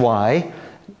 That's why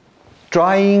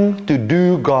trying to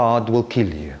do God will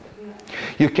kill you.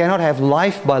 You cannot have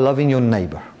life by loving your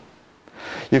neighbor.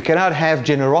 You cannot have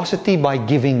generosity by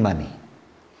giving money.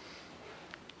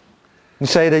 Let me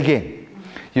say it again.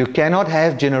 You cannot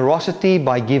have generosity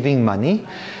by giving money,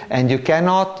 and you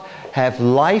cannot have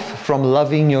life from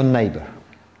loving your neighbor.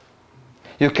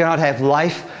 You cannot have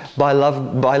life by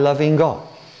loving God.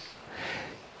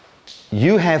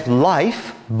 you have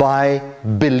life by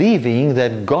believing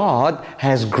that God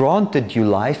has granted you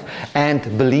life and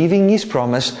believing His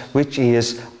promise, which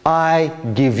is, I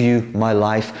give you my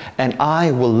life and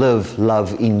I will live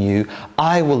love in you.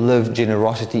 I will live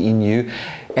generosity in you.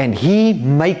 And He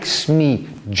makes me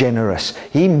generous.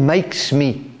 He makes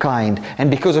me kind. And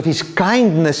because of His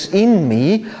kindness in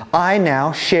me, I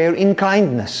now share in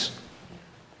kindness.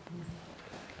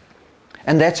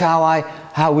 And that's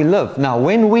how we live. Now,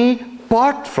 when we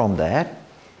part from that,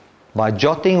 by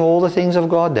jotting all the things of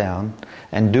God down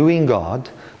and doing God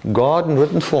in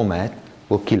written format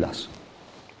will kill us.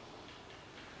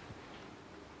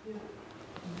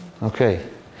 Okay.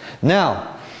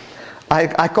 Now,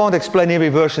 I can't explain every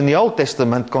verse in the Old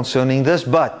Testament concerning this,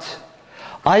 but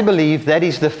I believe that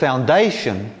is the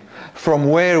foundation from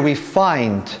where we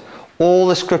find all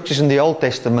the scriptures in the Old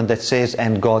Testament that says,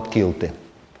 and God killed them.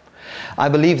 I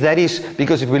believe that is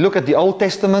because if we look at the Old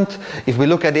Testament, if we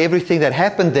look at everything that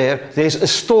happened there's a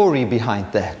story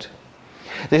behind that.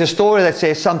 There's a story that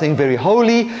says something very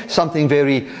holy, something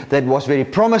that was very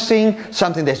promising,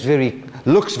 something that's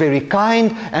looks very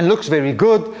kind and looks very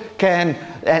good, and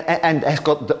has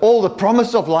got all the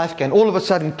promise of life, can all of a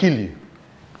sudden kill you.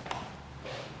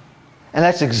 And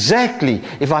that's exactly,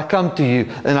 if I come to you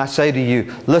and I say to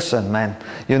you, listen man,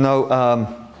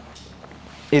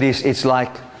 it's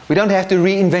like, we don't have to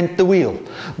reinvent the wheel.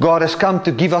 God has come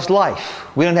to give us life.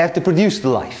 We don't have to produce the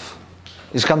life.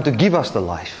 He's come to give us the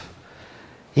life.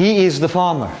 He is the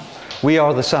farmer. We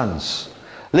are the sons.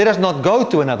 Let us not go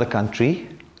to another country.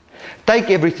 Take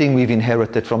everything we've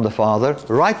inherited from the Father,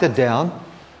 write it down,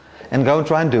 and go and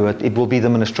try and do it. It will be the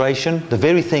ministration, the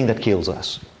very thing that kills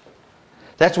us.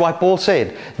 That's why Paul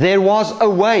said, there was a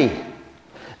way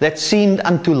that seemed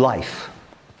unto life,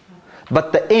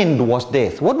 but the end was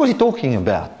death. What was he talking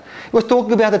about? He was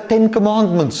talking about the 10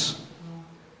 Commandments.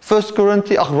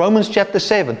 Romans chapter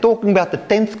 7, talking about the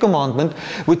 10th commandment,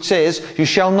 which says, you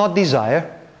shall not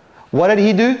desire. What did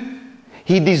he do?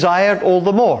 He desired all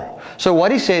the more. So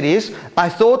what he said is, I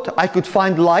thought I could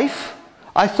find life.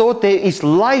 I thought there is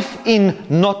life in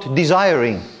not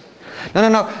desiring.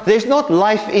 No. There's not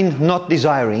life in not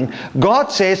desiring.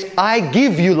 God says, I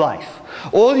give you life.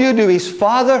 All you do is,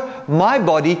 Father, my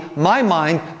body, my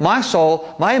mind, my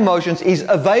soul, my emotions is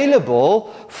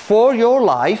available for your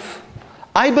life.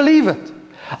 I believe it.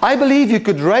 I believe you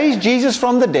could raise Jesus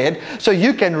from the dead, so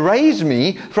you can raise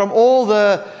me from all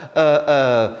the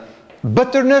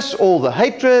bitterness, all the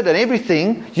hatred and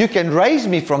everything. You can raise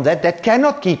me from that. That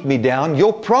cannot keep me down.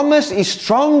 Your promise is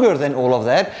stronger than all of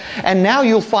that. And now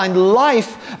you'll find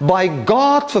life by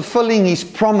God fulfilling His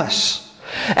promise.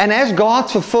 And as God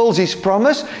fulfills His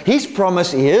promise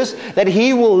is that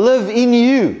He will live in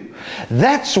you.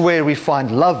 That's where we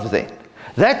find love then.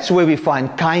 That's where we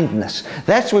find kindness.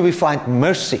 That's where we find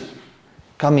mercy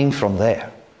coming from there.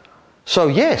 So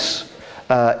yes,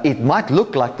 it might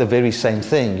look like the very same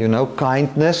thing,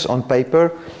 kindness on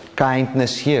paper,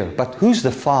 kindness here. But who's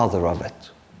the Father of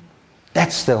it?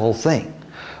 That's the whole thing.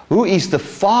 Who is the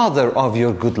Father of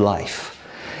your good life?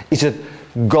 Is it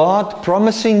God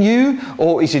promising you,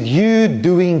 or is it you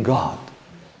doing God?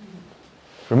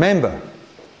 Remember,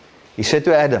 He said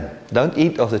to Adam, don't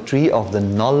eat of the tree of the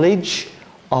knowledge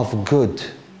of good.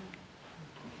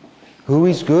 Who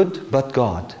is good but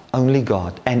God? Only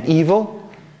God. And evil?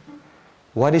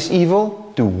 What is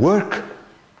evil? To work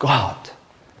God.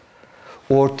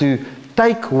 Or to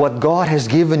take what God has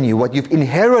given you, what you've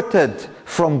inherited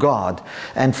from God,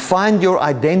 and find your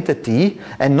identity,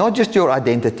 and not just your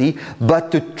identity, but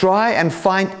to try and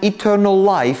find eternal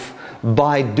life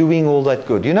by doing all that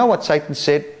good. You know what Satan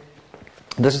said?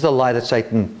 This is the lie that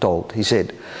Satan told. He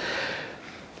said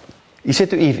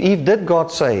to Eve, did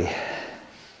God say,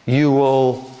 you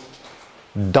will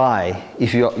die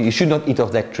if you should not eat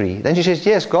of that tree? Then she says,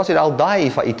 yes, God said, I'll die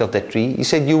if I eat of that tree. He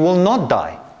said, you will not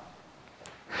die.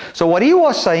 So what he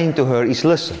was saying to her is,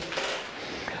 listen,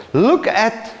 look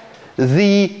at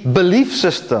the belief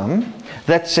system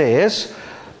that says,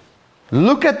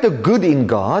 look at the good in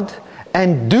God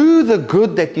and do the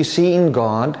good that you see in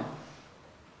God.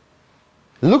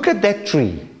 Look at that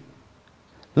tree.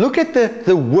 Look at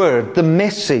the word, the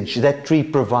message that tree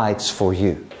provides for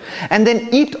you. And then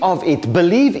eat of it,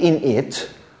 believe in it,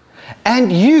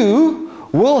 and you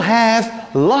will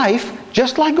have life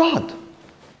just like God.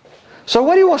 So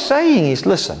what he was saying is,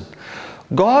 listen,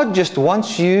 God just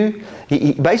wants you,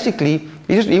 he wants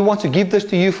to give this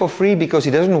to you for free because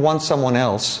He doesn't want someone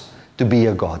else to be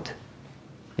a God.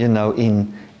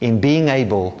 In being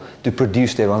able to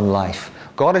produce their own life.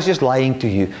 God is just lying to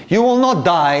you. You will not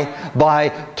die by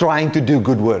trying to do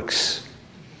good works.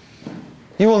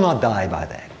 You will not die by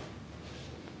that.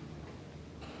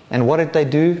 And what did they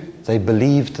do? They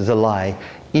believed the lie.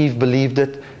 Eve believed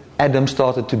it. Adam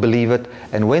started to believe it.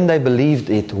 And when they believed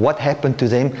it, what happened to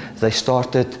them? They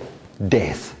started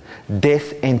death.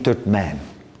 Death entered man.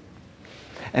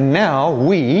 And now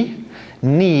we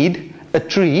need a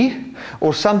tree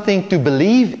or something to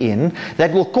believe in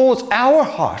that will cause our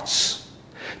hearts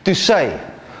to say,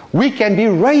 we can be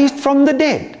raised from the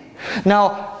dead.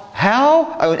 Now,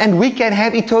 how? And we can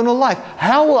have eternal life.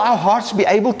 How will our hearts be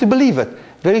able to believe it?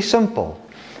 Very simple.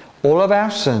 All of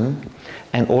our sin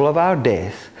and all of our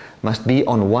death must be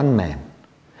on one man.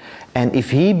 And if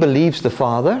he believes the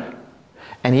Father,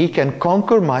 and he can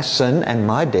conquer my sin and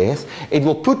my death, it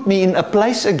will put me in a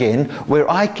place again where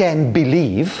I can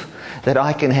believe that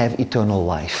I can have eternal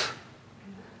life.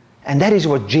 And that is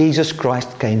what Jesus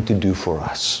Christ came to do for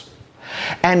us.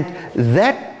 And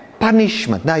that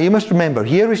punishment, now you must remember,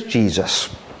 here is Jesus.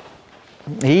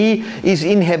 He is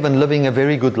in heaven living a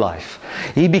very good life.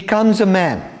 He becomes a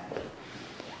man.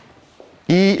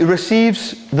 He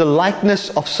receives the likeness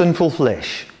of sinful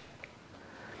flesh.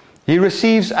 He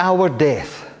receives our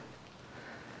death.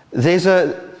 And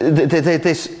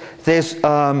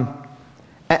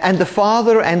the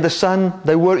Father and the Son,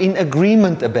 they were in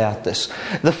agreement about this.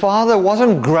 The Father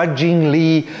wasn't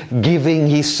grudgingly giving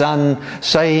His Son,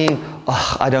 saying,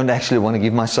 I don't actually want to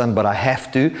give my Son, but I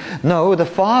have to. No, the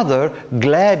Father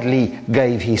gladly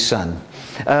gave His Son.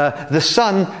 The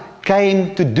Son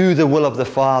came to do the will of the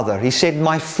Father. He said,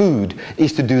 my food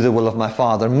is to do the will of my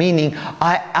Father. Meaning,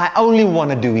 I only want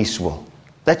to do His will.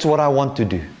 That's what I want to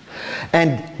do.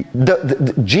 And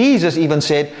Jesus even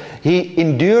said, He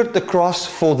endured the cross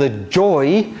for the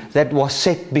joy that was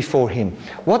set before Him.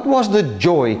 What was the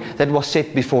joy that was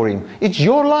set before Him? It's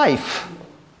your life.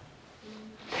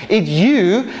 It's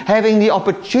you having the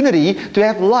opportunity to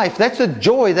have life. That's the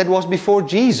joy that was before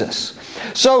Jesus.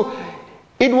 So,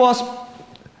 it was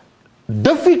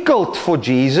difficult for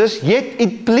Jesus, yet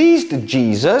it pleased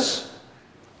Jesus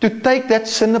to take that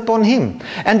sin upon Him.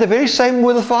 And the very same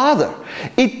with the Father.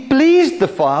 It pleased the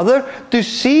Father to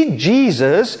see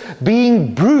Jesus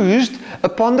being bruised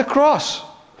upon the cross.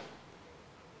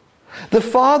 The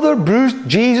Father bruised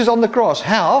Jesus on the cross.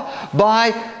 How?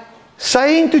 By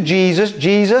saying to Jesus,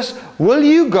 Jesus, will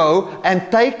you go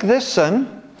and take this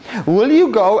sin? Will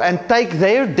you go and take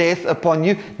their death upon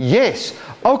you? Yes.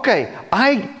 Okay,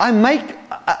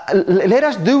 let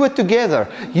us do it together.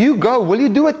 You go, will you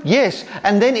do it? Yes.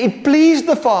 And then it pleased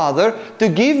the Father to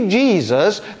give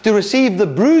Jesus to receive the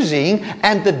bruising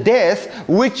and the death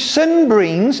which sin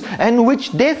brings and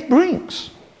which death brings.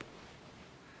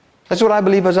 That's what I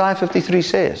believe Isaiah 53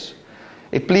 says.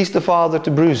 It pleased the Father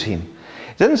to bruise Him.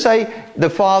 It doesn't say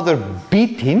the Father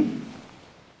beat Him.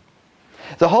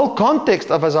 The whole context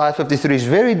of Isaiah 53 is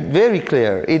very, very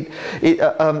clear.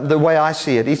 The way I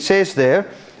see it, it says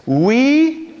there,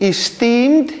 we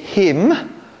esteemed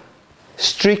Him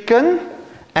stricken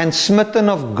and smitten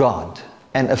of God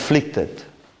and afflicted.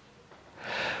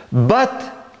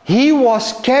 But He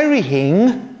was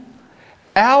carrying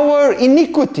our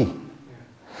iniquity.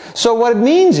 So what it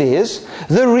means is,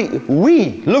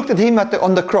 we looked at Him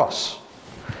on the cross,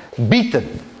 beaten.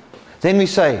 Then we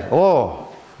say, oh,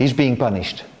 He's being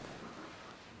punished.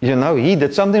 You know, He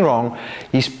did something wrong.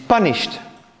 He's punished.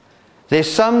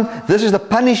 This is the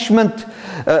punishment.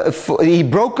 He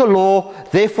broke a law,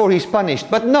 therefore He's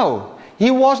punished. But no, He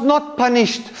was not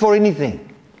punished for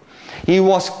anything. He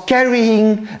was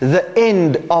carrying the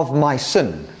end of my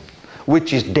sin,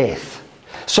 which is death.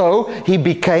 So He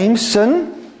became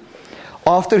sin.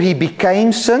 After He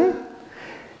became sin,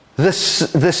 the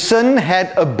sin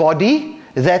had a body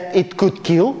that it could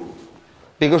kill.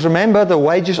 Because remember, the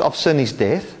wages of sin is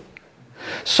death.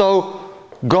 So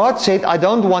God said, I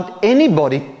don't want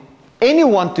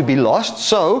anyone to be lost.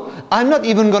 So I'm not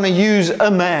even going to use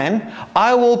a man.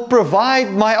 I will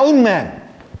provide my own man.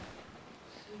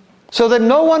 So that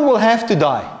no one will have to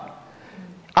die.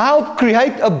 I'll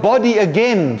create a body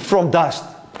again from dust.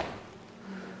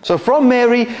 So from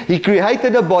Mary, He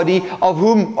created a body of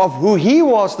who He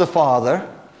was the Father.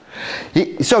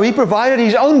 So He provided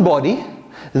His own body.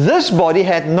 This body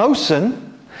had no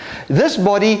sin. This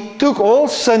body took all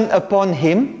sin upon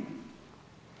Him.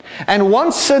 And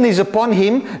once sin is upon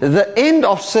Him, the end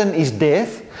of sin is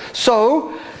death.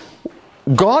 So,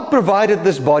 God provided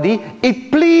this body. It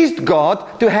pleased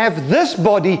God to have this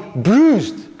body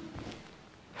bruised.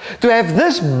 To have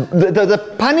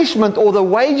the punishment or the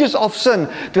wages of sin,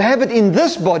 to have it in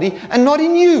this body and not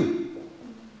in you.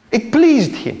 It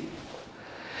pleased Him.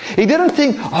 He didn't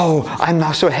think, oh, I'm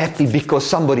now so happy because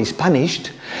somebody's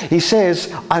punished. He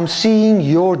says, I'm seeing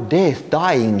your death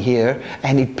dying here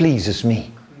and it pleases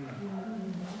me.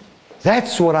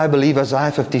 That's what I believe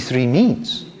Isaiah 53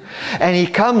 means. And he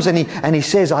comes and he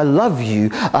says, I love you,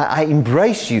 I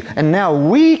embrace you. And now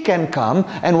we can come,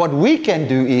 and what we can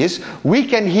do is, we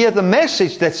can hear the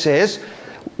message that says,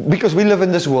 because we live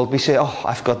in this world, we say, oh,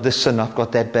 I've got this sin, I've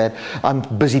got that bad, I'm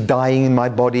busy dying in my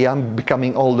body, I'm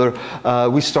becoming older,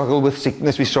 we struggle with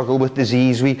sickness, we struggle with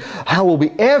disease, how will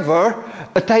we ever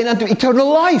attain unto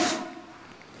eternal life?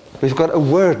 We've got a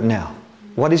word now.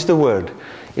 What is the word?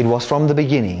 It was from the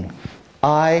beginning.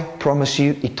 I promise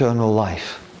you eternal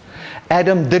life.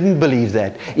 Adam didn't believe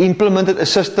that. He implemented a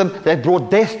system that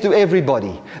brought death to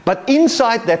everybody. But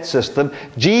inside that system,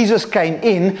 Jesus came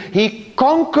in, He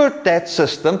conquered that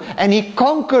system, and He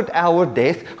conquered our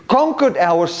death, conquered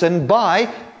our sin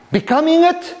by becoming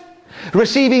it,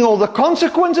 receiving all the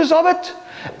consequences of it,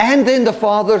 and then the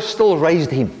Father still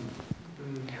raised Him.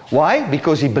 Why?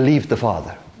 Because He believed the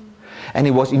Father. And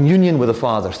He was in union with the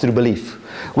Father through belief.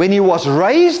 When He was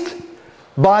raised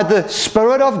by the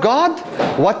Spirit of God,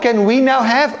 what can we now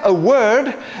have? A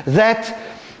word that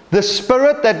the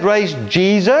Spirit that raised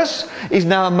Jesus is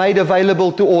now made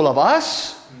available to all of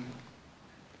us.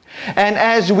 And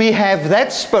as we have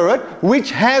that Spirit,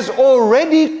 which has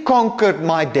already conquered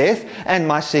my death and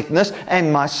my sickness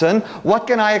and my sin, what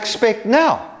can I expect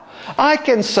now? I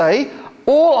can say,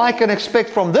 all I can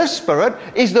expect from this Spirit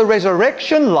is the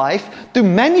resurrection life to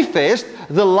manifest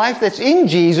the life that's in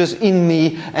Jesus in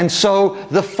me. And so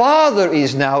the Father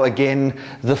is now again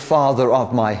the Father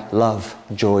of my love,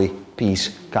 joy,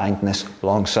 peace, kindness,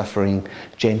 long-suffering,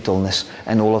 gentleness,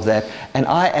 and all of that. And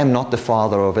I am not the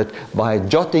father of it by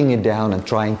jotting it down and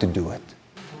trying to do it.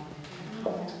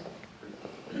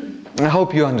 I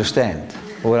hope you understand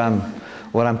what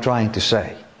I'm trying to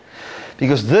say.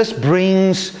 Because this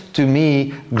brings to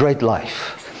me great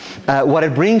life. What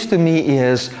it brings to me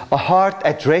is a heart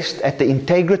at rest at the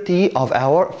integrity of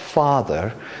our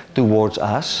Father towards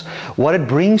us. What it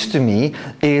brings to me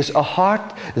is a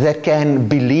heart that can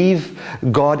believe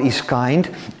God is kind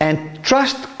and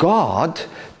trust God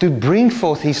to bring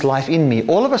forth His life in me.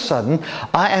 All of a sudden,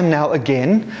 I am now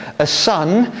again a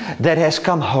son that has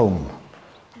come home.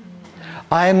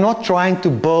 I am not trying to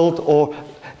build or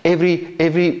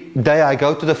every day I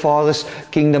go to the Father's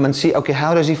kingdom and see, okay,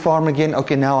 how does He farm again?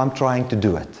 Okay, now I'm trying to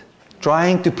do it.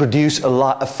 Trying to produce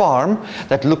a farm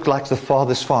that looked like the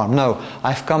Father's farm. No,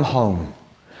 I've come home.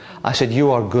 I said,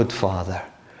 you are good, Father.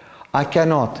 I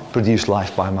cannot produce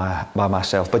life by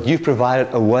myself, but you've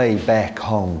provided a way back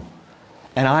home.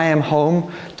 And I am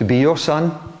home to be your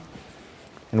son.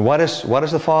 And what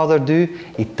does the Father do?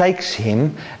 He takes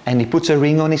him and He puts a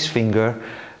ring on his finger,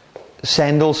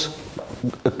 sandals,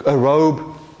 a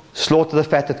robe, slaughter the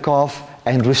fatted calf,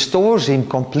 and restores him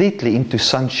completely into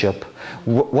sonship.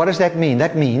 What does that mean?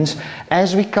 That means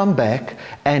as we come back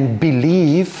and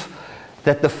believe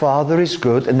that the Father is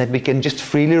good and that we can just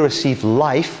freely receive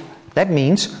life, that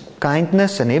means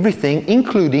kindness and everything,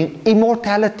 including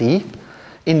immortality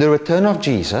in the return of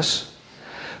Jesus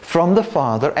from the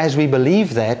Father. As we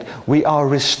believe that, we are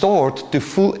restored to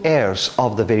full heirs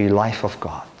of the very life of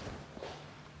God.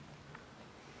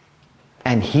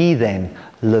 And He then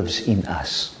lives in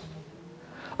us.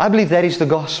 I believe that is the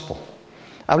gospel.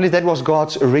 I believe that was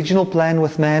God's original plan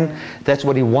with man. That's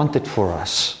what He wanted for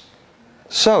us.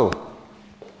 So,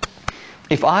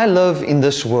 if I live in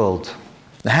this world,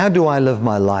 how do I live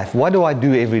my life? What do I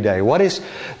do every day? What is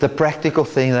the practical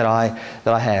thing that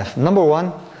I have? Number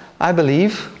one, I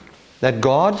believe that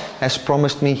God has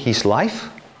promised me His life.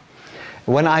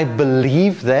 When I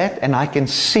believe that and I can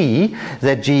see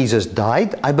that Jesus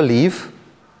died, I believe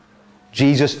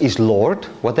Jesus is Lord.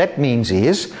 What that means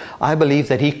is, I believe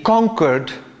that He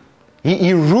conquered,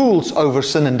 He rules over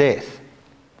sin and death.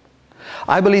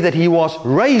 I believe that He was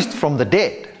raised from the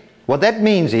dead. What that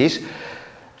means is,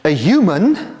 a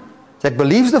human that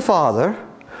believes the Father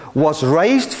was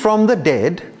raised from the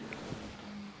dead,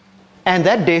 and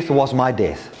that death was my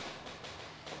death.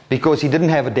 Because He didn't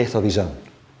have a death of His own.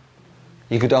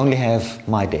 He could only have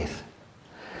my death.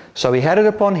 So He had it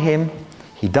upon Him,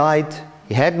 He died,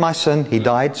 He had my sin, He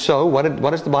died. So,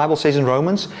 what does the Bible says in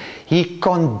Romans? He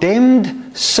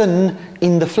condemned sin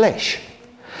in the flesh.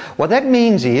 What that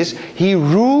means is, He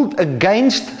ruled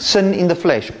against sin in the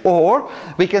flesh. Or,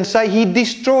 we can say He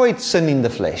destroyed sin in the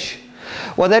flesh.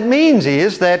 What that means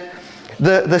is that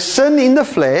the sin in the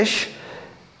flesh,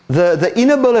 the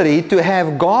inability to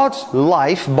have God's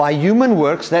life by human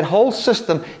works, that whole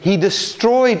system, He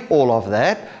destroyed all of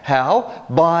that. How?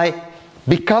 By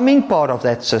becoming part of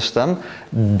that system,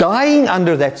 dying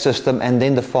under that system, and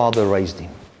then the Father raised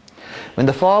Him. When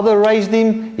the Father raised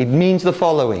Him, it means the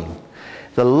following.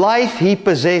 The life He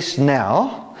possessed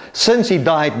now, since He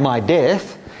died my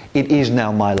death, it is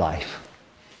now my life.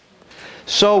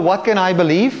 So what can I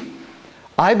believe?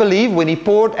 I believe when He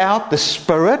poured out the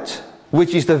Spirit,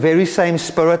 which is the very same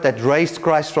Spirit that raised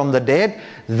Christ from the dead,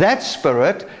 that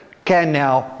Spirit can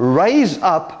now raise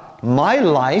up my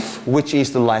life, which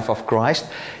is the life of Christ,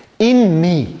 in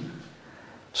me.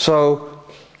 So,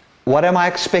 what am I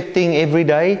expecting every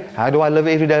day? How do I live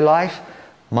everyday life?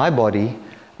 My body,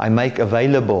 I make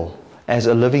available as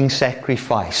a living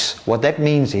sacrifice. What that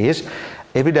means is,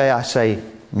 every day I say,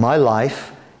 my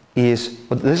life is,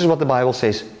 this is what the Bible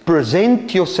says,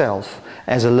 present yourself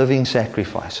as a living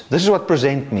sacrifice. This is what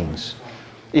present means.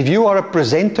 If you are a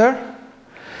presenter,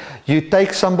 you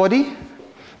take somebody,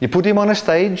 you put him on a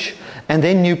stage, and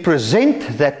then you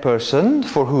present that person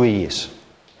for who he is.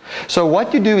 So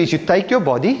what you do is you take your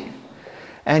body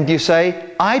and you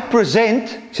say, I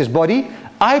present, it says body,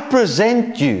 I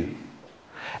present you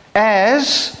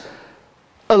as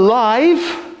alive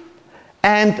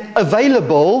and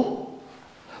available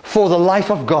for the life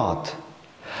of God.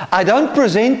 I don't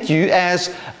present you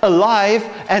as alive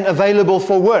and available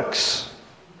for works.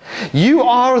 You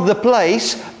are the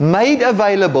place made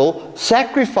available,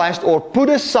 sacrificed or put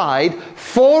aside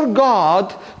for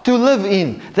God to live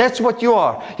in. That's what you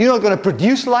are. You're not going to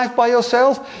produce life by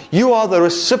yourself. You are the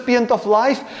recipient of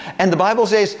life. And the Bible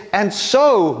says, and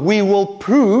so we will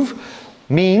prove,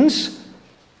 means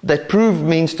to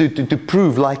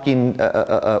prove, like in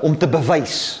om te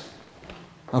bewys.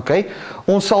 Okay?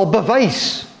 Ons sal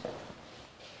bewys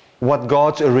what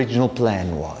God's original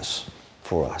plan was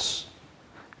for us.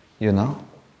 You know?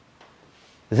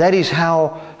 That is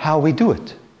how we do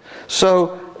it.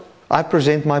 So, I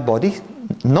present my body,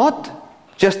 not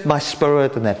just my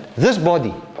spirit and that. This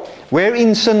body,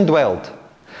 wherein sin dwelled,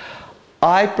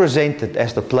 I present it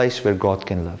as the place where God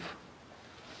can live.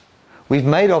 We've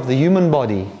made of the human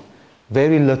body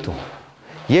very little.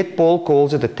 Yet Paul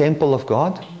calls it a temple of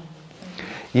God.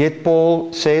 Yet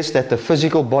Paul says that the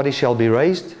physical body shall be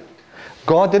raised.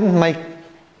 God didn't make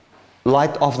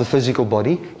light of the physical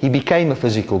body. He became a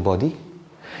physical body.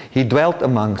 He dwelt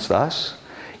amongst us.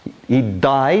 He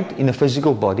died in a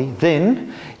physical body.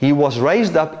 Then He was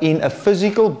raised up in a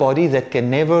physical body that can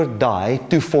never die,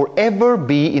 to forever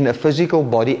be in a physical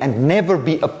body and never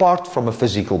be apart from a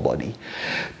physical body.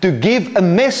 To give a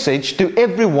message to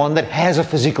everyone that has a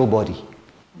physical body.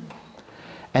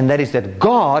 And that is that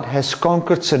God has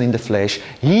conquered sin in the flesh.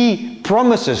 He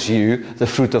promises you the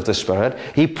fruit of the Spirit.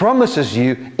 He promises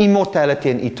you immortality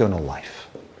and eternal life.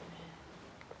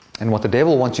 And what the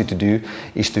devil wants you to do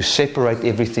is to separate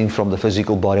everything from the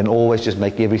physical body and always just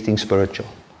make everything spiritual.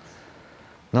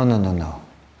 No.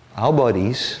 Our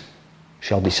bodies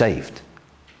shall be saved.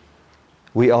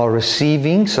 We are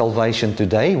receiving salvation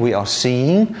today. We are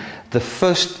seeing the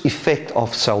first effect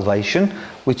of salvation,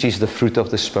 which is the fruit of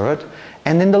the Spirit.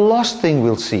 And then the last thing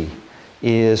we'll see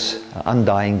is an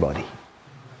undying body.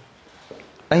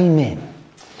 Amen.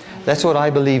 That's what I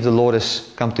believe the Lord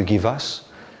has come to give us.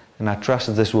 And I trust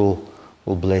that this will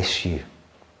bless you.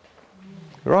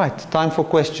 Right, time for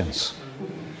questions.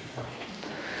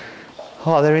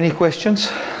 Are there any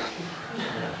questions?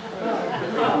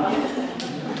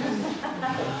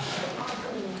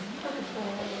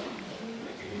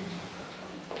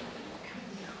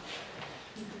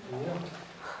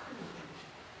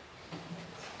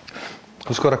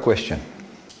 Who's got a question?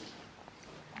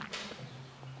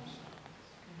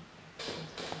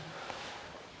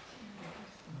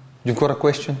 You've got a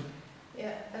question?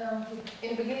 Yeah.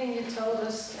 In the beginning you told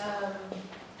us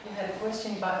you had a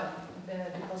question about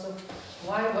because of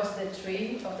why was the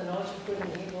tree of the knowledge of good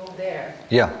and evil there?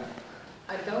 Yeah.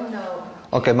 I don't know.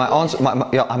 Okay, my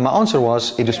answer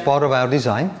was it is part of our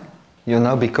design,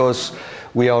 because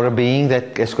we are a being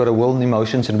that has got a will and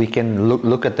emotions, and we can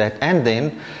look at that. And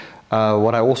then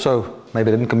what I also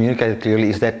maybe didn't communicate clearly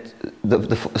is that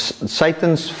the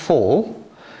Satan's fall,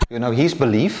 his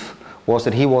belief was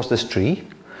that he was this tree,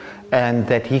 and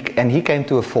that he came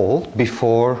to a fall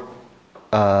before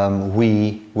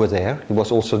we were there. He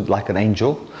was also like an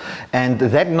angel, and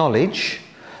that knowledge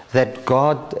that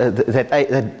God,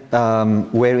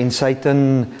 wherein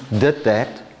Satan did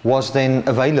that, was then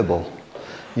available.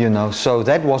 So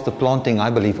that was the planting, I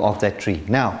believe, of that tree.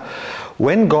 Now,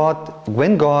 when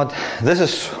God, this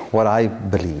is what I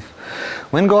believe.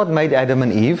 When God made Adam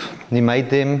and Eve, He made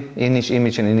them in His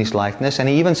image and in His likeness, and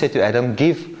He even said to Adam,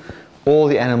 give all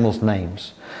the animals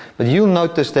names. But you'll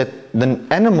notice that the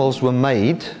animals were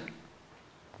made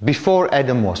before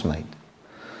Adam was made.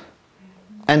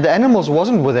 And the animals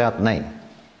wasn't without name.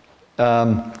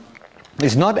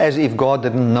 It's not as if God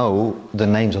didn't know the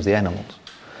names of the animals.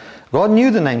 God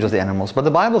knew the names of the animals, but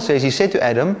the Bible says He said to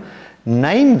Adam,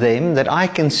 name them that I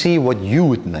can see what you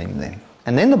would name them.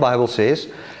 And then the Bible says,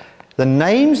 the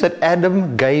names that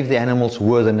Adam gave the animals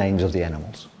were the names of the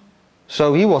animals.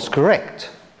 So he was correct.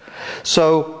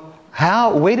 So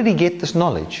where did he get this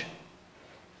knowledge?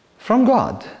 From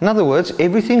God. In other words,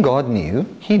 everything God knew,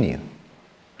 he knew.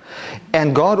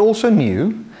 And God also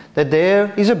knew that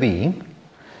there is a being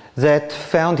that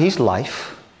found his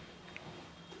life,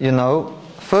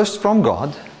 first from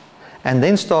God, and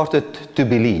then started to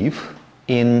believe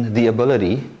in the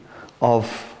ability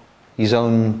of his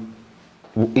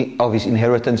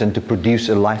inheritance and to produce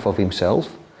a life of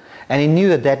himself. And he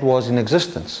knew that was in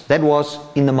existence. That was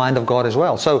in the mind of God as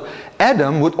well. So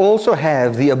Adam would also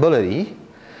have the ability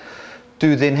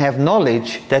to then have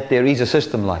knowledge that there is a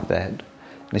system like that.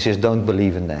 And he says, don't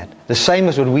believe in that. The same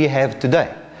as what we have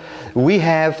today. We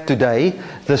have today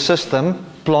the system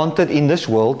planted in this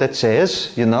world that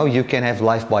says, you can have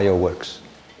life by your works.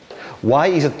 Why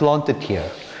is it planted here?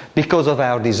 Because of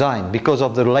our design, because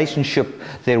of the relationship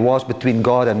there was between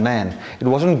God and man. It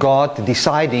wasn't God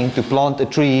deciding to plant a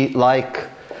tree like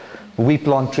we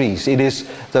plant trees. It is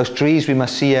those trees we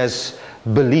must see as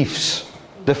beliefs,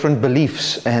 different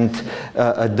beliefs and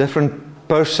different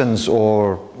persons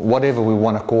or whatever we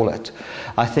want to call it.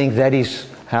 I think that is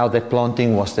how that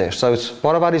planting was there. So it's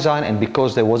part of our design, and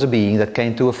because there was a being that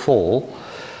came to a fall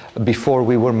before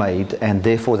we were made, and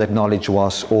therefore that knowledge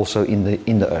was also in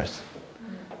the earth.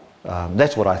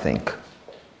 That's what I think.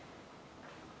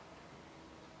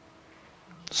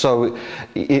 So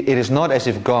it is not as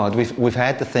if God, we've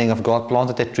had the thing of God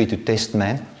planted that tree to test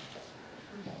man,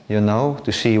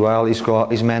 to see,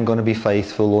 is man going to be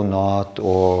faithful or not,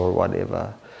 or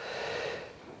whatever.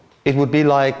 It would be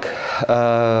like,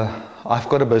 I've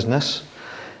got a business,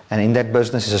 and in that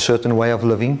business is a certain way of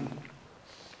living,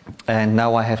 and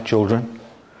now I have children,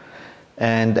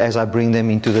 and as I bring them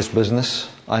into this business,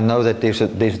 I know that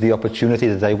there's the opportunity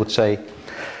that they would say,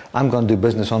 I'm going to do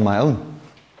business on my own.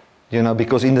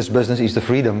 Because in this business is the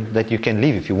freedom that you can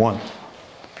leave if you want.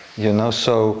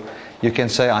 So you can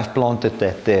say, I've planted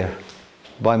that there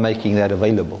by making that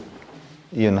available.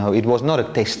 It was not a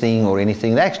testing or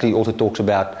anything. It actually also talks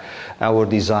about our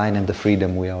design and the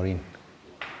freedom we are in.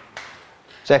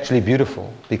 It's actually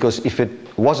beautiful, because if it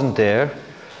wasn't there,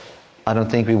 I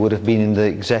don't think we would have been in the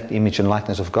exact image and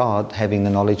likeness of God, having the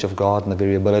knowledge of God and the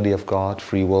variability of God,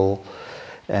 free will,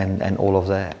 and all of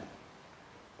that.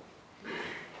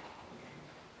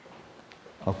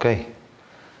 Okay.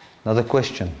 Another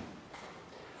question.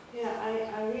 Yeah,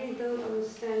 I really don't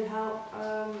understand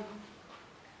how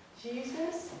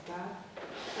Jesus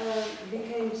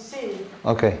became sin.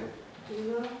 Okay. You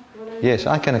know what I mean? Yes,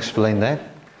 I can explain that.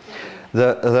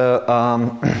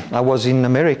 I was in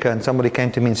America, and somebody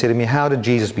came to me and said to me, how did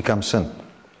Jesus become sin?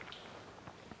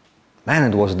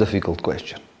 Man, it was a difficult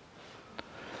question.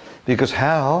 Because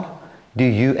how do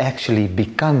you actually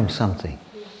become something?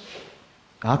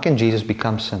 How can Jesus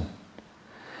become sin?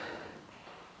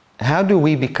 How do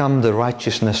we become the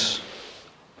righteousness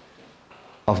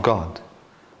of God?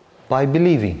 By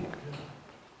believing.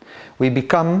 We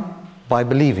become by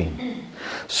believing.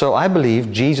 So I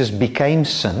believe Jesus became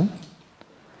sin,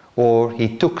 or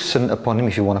he took sin upon him,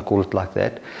 if you want to call it like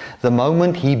that, the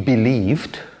moment he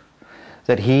believed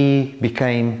that he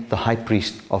became the high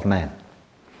priest of man.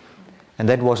 And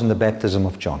that was in the baptism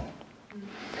of John.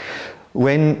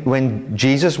 When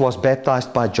Jesus was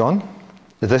baptized by John,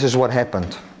 this is what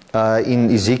happened. In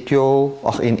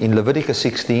in Leviticus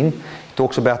 16, it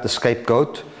talks about the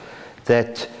scapegoat,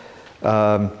 that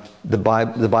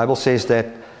the Bible says that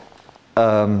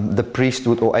the priest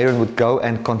or Aaron would go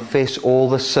and confess all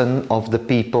the sin of the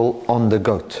people on the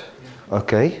goat.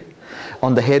 Okay?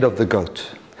 On the head of the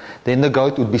goat. Then the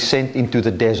goat would be sent into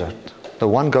the desert. The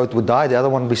one goat would die, the other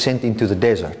one would be sent into the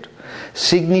desert,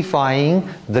 signifying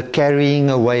the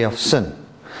carrying away of sin.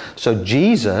 So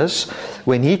Jesus,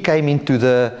 when he came into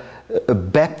the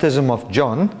baptism of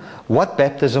John, what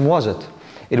baptism was it?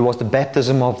 It was the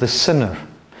baptism of the sinner.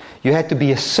 You had to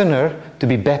be a sinner to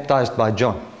be baptized by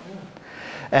John.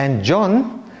 And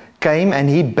John came and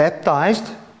he baptized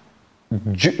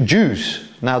Jews.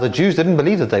 Now the Jews didn't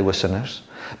believe that they were sinners,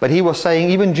 but he was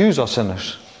saying even Jews are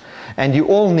sinners. And you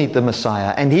all need the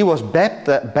Messiah. And he was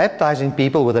baptizing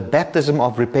people with a baptism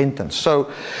of repentance. So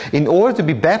in order to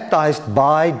be baptized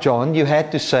by John, you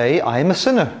had to say, I am a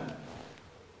sinner.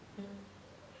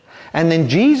 And then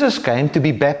Jesus came to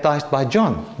be baptized by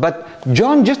John. But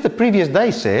John just the previous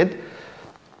day said,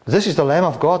 this is the Lamb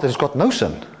of God that has got no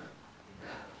sin.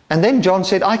 And then John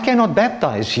said, I cannot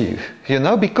baptize you,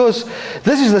 because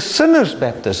this is the sinner's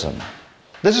baptism.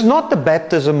 This is not the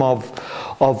baptism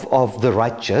of the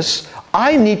righteous.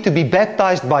 I need to be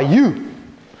baptized by you.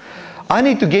 I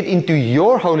need to get into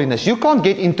your holiness. You can't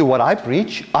get into what I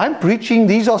preach. I'm preaching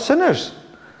these are sinners.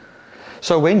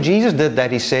 So when Jesus did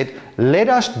that, he said, let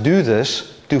us do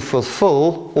this to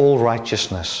fulfill all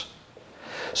righteousness.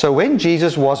 So when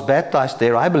Jesus was baptized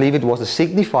there, I believe it was a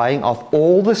signifying of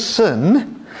all the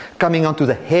sin coming onto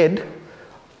the head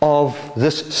of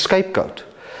this scapegoat.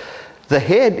 The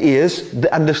head is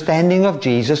the understanding of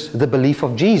Jesus, the belief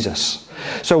of Jesus.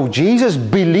 So Jesus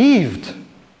believed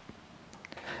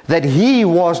that he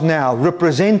was now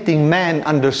representing man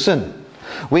under sin.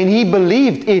 When he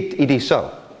believed it, it is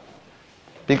so.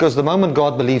 Because the moment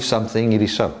God believes something, it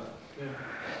is so.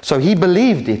 So he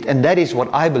believed it, and that is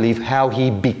what I believe how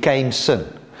he became sin.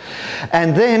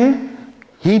 And then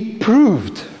he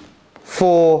proved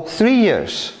for 3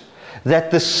 years that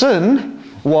the sin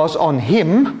was on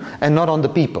him and not on the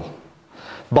people,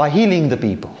 by healing the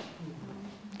people.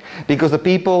 Because the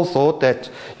people thought that,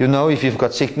 if you've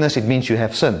got sickness, it means you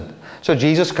have sin. So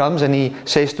Jesus comes and he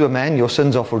says to a man, your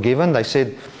sins are forgiven. They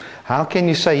said, how can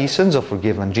you say his sins are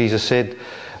forgiven? Jesus said,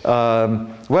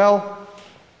 well,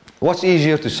 what's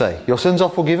easier to say? Your sins are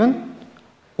forgiven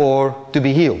or to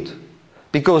be healed?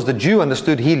 Because the Jew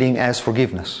understood healing as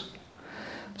forgiveness.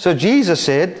 So Jesus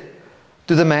said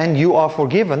to the man, you are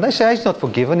forgiven. They say he's not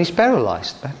forgiven, he's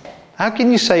paralyzed. How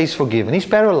can you say he's forgiven? He's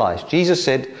paralyzed. Jesus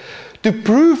said, to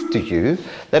prove to you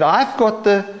that I've got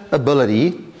the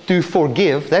ability to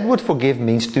forgive. That word forgive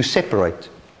means to separate.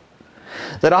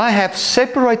 That I have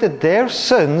separated their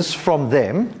sins from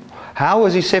them. How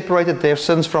has he separated their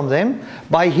sins from them?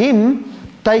 By him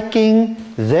taking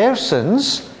their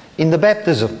sins in the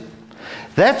baptism.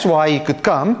 That's why he could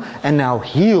come and now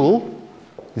heal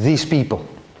these people.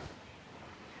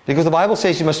 Because the Bible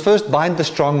says you must first bind the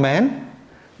strong man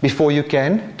before you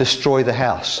can destroy the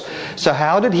house.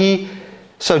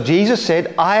 So Jesus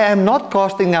said, I am not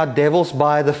casting out devils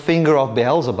by the finger of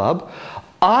Beelzebub.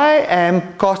 I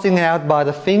am casting out by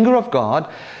the finger of God.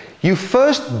 You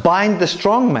first bind the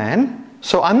strong man.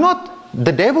 So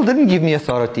the devil didn't give me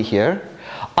authority here.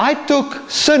 I took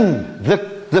sin,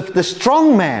 the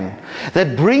strong man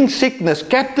that brings sickness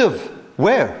captive.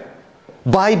 Where?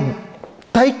 By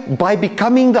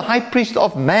becoming the high priest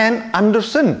of man under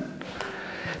sin.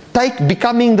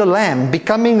 Becoming the lamb,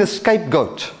 becoming the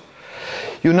scapegoat.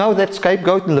 You know that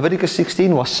scapegoat in Leviticus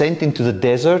 16 was sent into the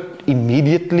desert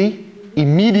immediately.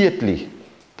 Immediately.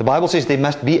 The Bible says there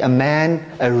must be a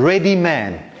ready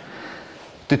man,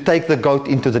 to take the goat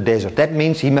into the desert. That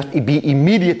means he must be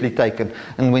immediately taken.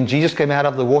 And when Jesus came out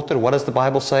of the water, what does the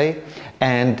Bible say?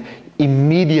 And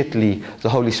immediately the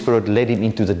Holy Spirit led him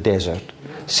into the desert.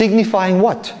 Signifying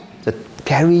what? The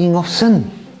carrying of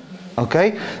sin.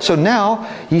 Okay? So now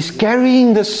he's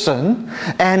carrying the sin,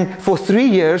 and for 3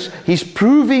 years he's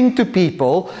proving to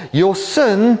people, your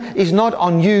sin is not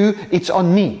on you, it's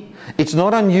on me. It's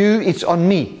not on you, it's on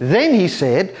me. Then he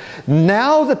said,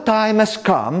 now the time has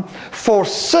come for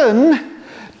sin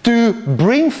to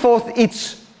bring forth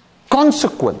its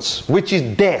consequence, which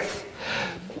is death,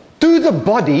 to the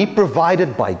body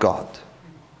provided by God.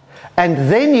 And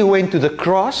then he went to the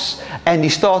cross and he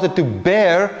started to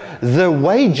bear the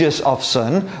wages of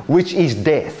sin, which is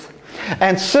death.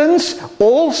 And since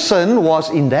all sin was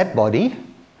in that body,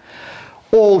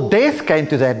 all death came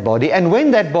to that body, and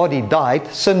when that body died,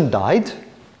 sin died,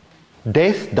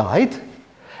 death died,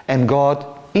 and God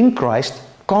in Christ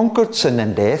conquered sin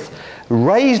and death,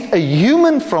 raised a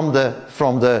human from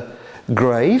the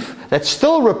grave that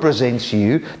still represents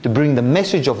you to bring the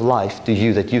message of life to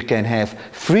you, that you can have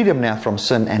freedom now from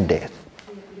sin and death.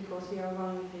 Because we are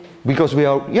one with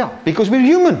Him. Because we're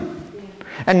human.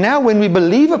 And now when we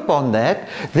believe upon that,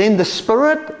 then the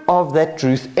spirit of that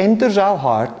truth enters our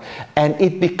heart, and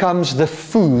it becomes the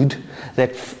food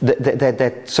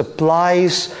that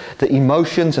supplies the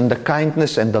emotions and the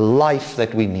kindness and the life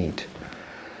that we need.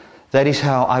 That is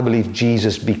how I believe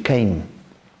Jesus became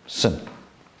sin.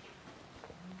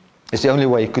 It's the only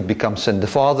way he could become sin. The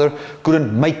Father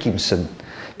couldn't make him sin,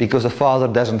 because the Father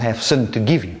doesn't have sin to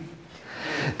give him.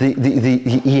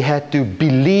 He had to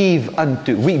believe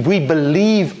unto. We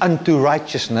believe unto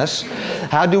righteousness.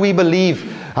 How do we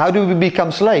believe? How do we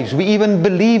become slaves? We even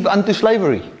believe unto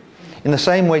slavery. In the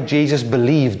same way, Jesus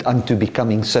believed unto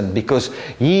becoming sin, because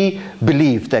he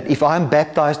believed that if I'm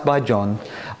baptized by John,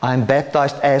 I'm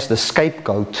baptized as the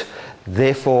scapegoat,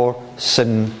 therefore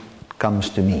sin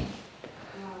comes to me.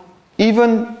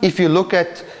 Even if you look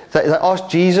at, they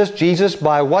asked Jesus,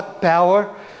 by what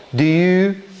power do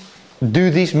you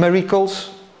do these miracles?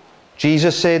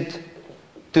 Jesus said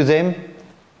to them,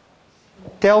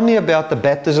 tell me about the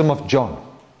baptism of John.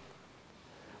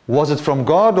 Was it from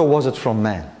God or was it from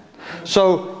man?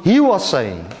 So he was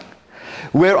saying,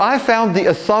 where I found the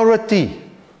authority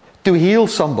to heal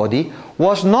somebody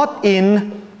was not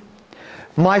in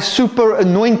my super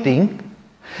anointing.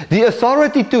 The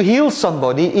authority to heal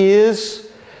somebody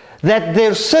is that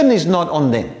their sin is not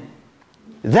on them.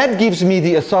 That gives me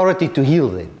the authority to heal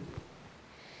them.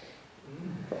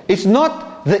 It's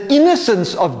not the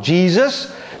innocence of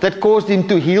Jesus that caused him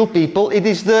to heal people. It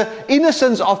is the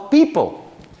innocence of people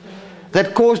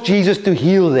that caused Jesus to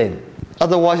heal them.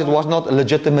 Otherwise it was not a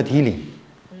legitimate healing.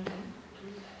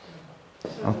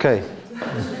 Okay. Can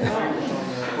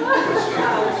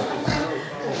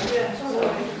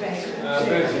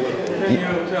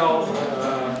you tell us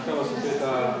a bit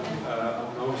on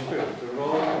the Holy Spirit, the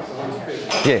role of the Holy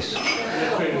Spirit? Yes.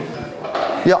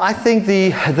 Yeah, I think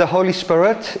the Holy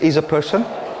Spirit is a person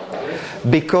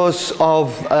because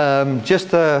of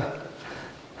just the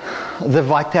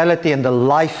vitality and the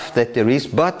life that there is.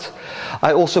 But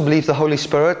I also believe the Holy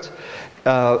Spirit,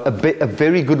 a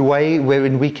very good way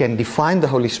wherein we can define the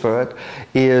Holy Spirit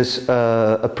is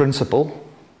a principle.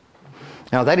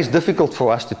 Now that is difficult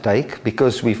for us to take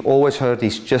because we've always heard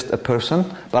he's just a person,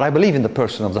 but I believe in the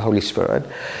person of the Holy Spirit.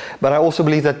 But I also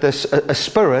believe that there's a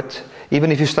spirit, even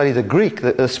if you study the Greek,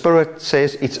 the Spirit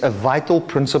says it's a vital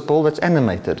principle that's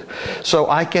animated. So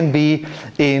I can be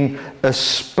in a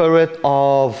spirit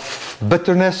of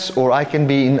bitterness, or I can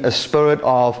be in a spirit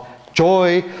of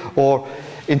joy, or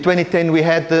in 2010 we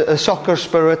had the soccer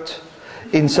spirit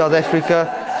in South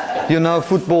Africa,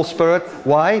 football spirit.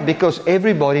 Why? Because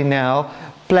everybody now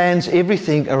plans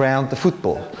everything around the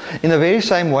football. In the very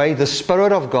same way, the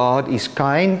Spirit of God is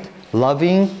kind,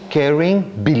 loving,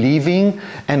 caring, believing,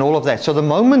 and all of that. So the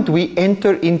moment we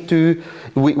enter into,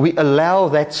 we allow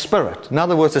that spirit. In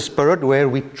other words, the spirit where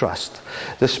we trust,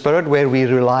 the spirit where we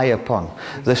rely upon.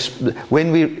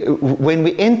 When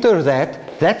we enter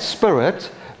that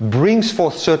spirit brings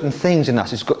forth certain things in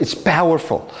us. It's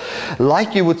powerful.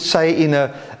 Like you would say in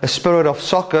a spirit of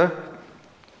soccer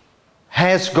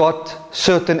has got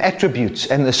certain attributes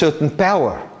and a certain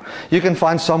power. You can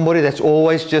find somebody that's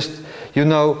always just,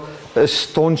 a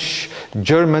staunch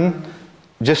German,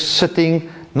 just sitting,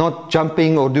 not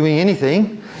jumping or doing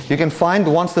anything. You can find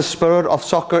once the spirit of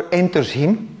soccer enters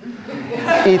him,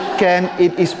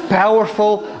 it is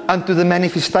powerful unto the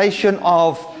manifestation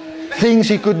of things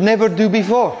he could never do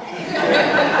before.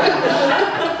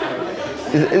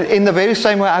 In the very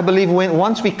same way, I believe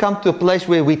once we come to a place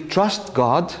where we trust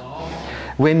God,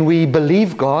 when we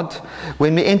believe God,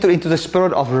 when we enter into the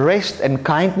spirit of rest and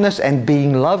kindness and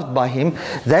being loved by Him,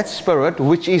 that spirit,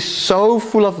 which is so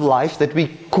full of life that we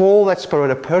call that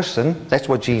spirit a person, that's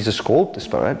what Jesus called the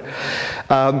spirit,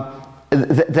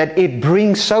 that it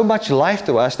brings so much life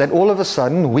to us that all of a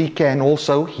sudden we can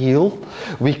also heal.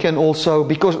 We can also,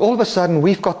 because all of a sudden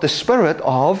we've got the spirit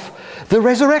of the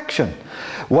resurrection.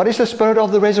 What is the spirit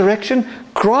of the resurrection?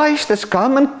 Christ has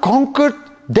come and conquered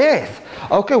death.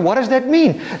 Okay, what does that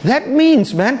mean? That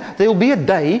means, man, there will be a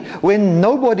day when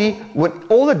all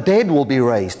the dead will be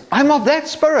raised. I'm of that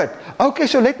spirit. Okay,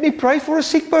 so let me pray for a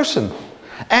sick person.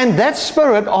 And that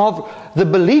spirit of the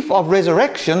belief of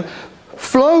resurrection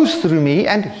flows through me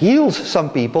and heals some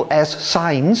people as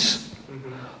signs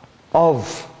of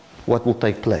what will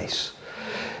take place.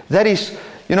 That is,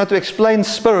 to explain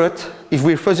spirit, if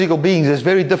we're physical beings, is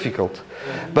very difficult.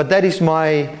 But that is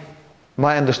my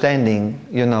understanding,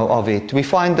 of it. We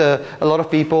find a lot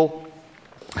of people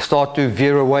start to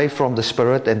veer away from the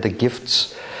spirit and the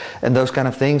gifts and those kind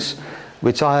of things,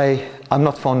 which I'm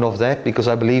not fond of that, because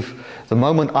I believe the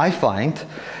moment I find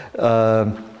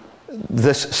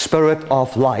this spirit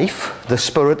of life, the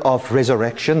spirit of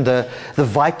resurrection, the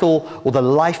vital or the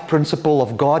life principle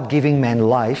of God giving man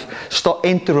life start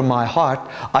entering my heart,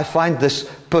 I find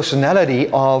this personality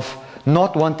of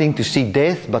not wanting to see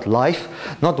death but life,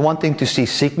 not wanting to see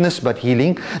sickness but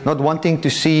healing, not wanting to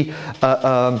see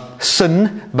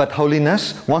sin but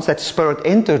holiness. Once that spirit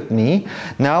entered me,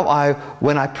 now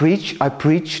when I preach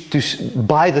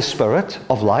by the spirit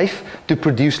of life to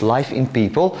produce life in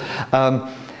people.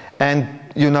 And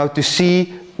to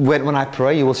see when I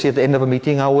pray, you will see at the end of a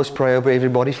meeting, I always pray over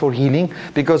everybody for healing,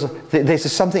 because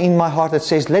there's something in my heart that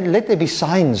says, let there be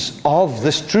signs of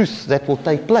this truth that will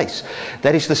take place.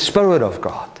 That is the Spirit of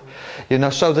God.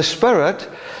 So the Spirit,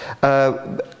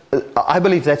 I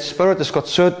believe that Spirit has got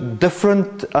certain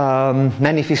different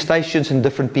manifestations in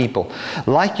different people.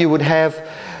 Like you would have,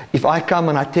 if I come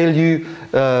and I tell you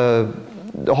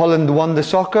Holland won the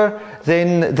soccer,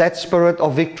 then that spirit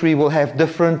of victory will have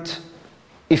different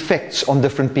effects on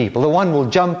different people. The one will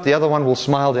jump, the other one will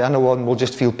smile, the other one will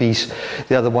just feel peace,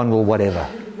 the other one will whatever.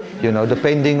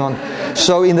 depending on.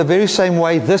 So in the very same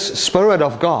way, this Spirit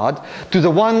of God, to the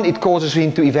one it causes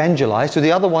him to evangelize, to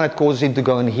the other one it causes him to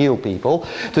go and heal people,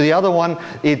 to the other one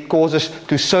it causes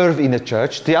to serve in the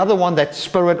church, the other one, that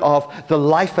Spirit of the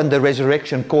life and the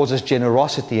resurrection, causes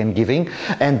generosity and giving,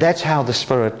 and that's how the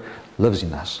Spirit lives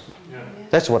in us. Yeah.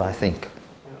 That's what I think.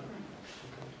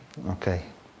 Yeah. Okay.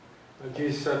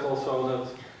 Jesus said also that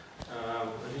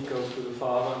he goes to the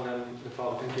Father and then the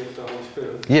Father can give the Holy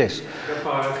Spirit. Yes.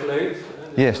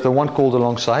 Yes, the one called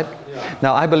alongside. Yeah.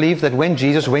 Now I believe that when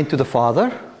Jesus went to the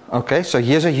Father, okay, so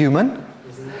here's a human,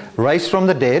 raised from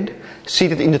the dead,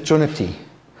 seated in the Trinity.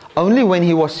 Only when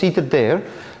he was seated there,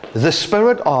 the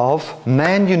Spirit of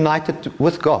man united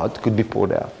with God could be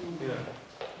poured out. Yeah.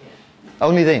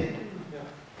 Only then. Yeah.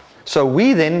 So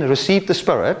we then receive the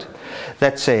Spirit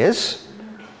that says,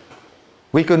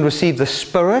 we can receive the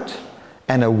Spirit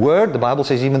and a word. The Bible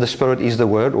says even the Spirit is the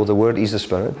Word, or the Word is the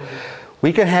Spirit.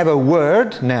 We can have a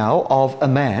word now of a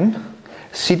man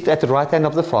seated at the right hand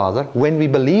of the Father. When we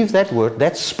believe that word,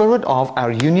 that Spirit of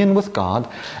our union with God,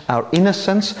 our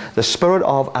innocence, the Spirit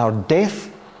of our death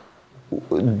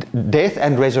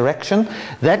and resurrection,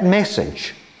 that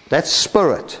message, that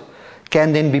Spirit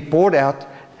can then be poured out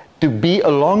to be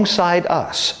alongside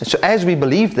us. So as we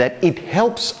believe that, it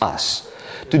helps us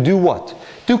to do what?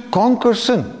 To conquer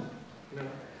sin.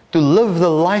 To live the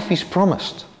life He's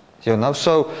promised.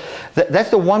 So that's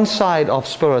the one side of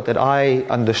Spirit that I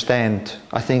understand.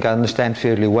 I think I understand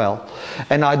fairly well.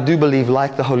 And I do believe,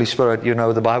 like the Holy Spirit,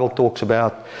 the Bible talks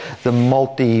about the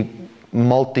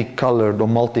multicolored or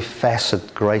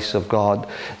multifaceted grace of God.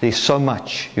 There's so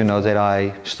much, that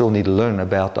I still need to learn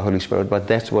about the Holy Spirit. But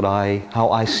that's how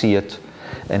I see it,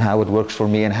 and how it works for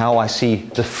me, and how I see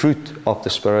the fruit of the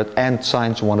Spirit and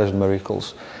signs, wonders, and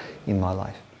miracles in my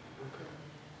life.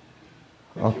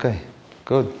 Okay,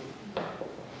 good.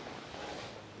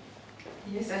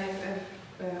 Yes, I have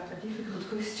a difficult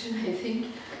question, I think,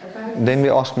 about... Then we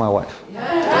ask my wife.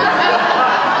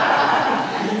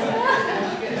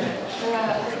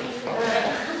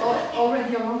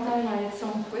 Already a long time I had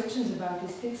some questions about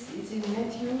this text. It's in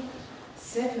Matthew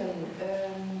 7,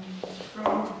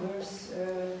 from verse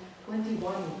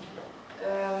 21.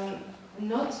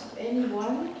 Not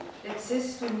anyone that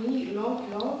says to me, Lord,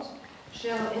 Lord,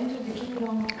 shall enter the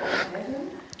kingdom of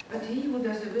heaven, but he who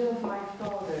does the will of my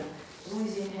Father, who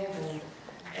is in heaven.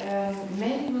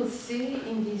 Many will say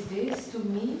in these days to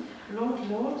me, Lord,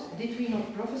 Lord, did we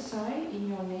not prophesy in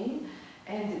your name,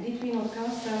 and did we not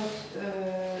cast out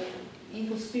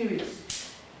evil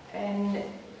spirits, and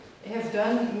have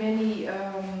done many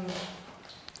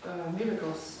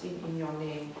miracles in your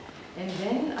name? And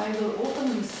then I will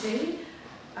openly say,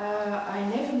 I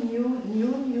never knew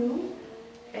you,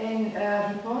 and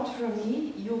depart from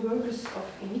me, you workers of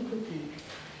iniquity.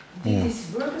 Did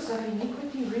these workers of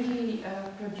iniquity really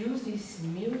produce these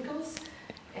miracles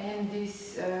and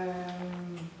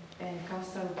and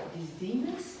cast out these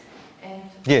demons? And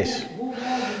yes. Who were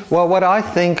these? Well, what I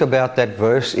think about that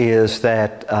verse is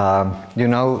that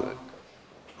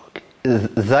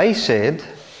they said,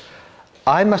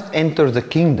 I must enter the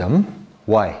kingdom.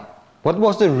 Why? What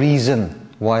was the reason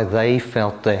why they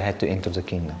felt they had to enter the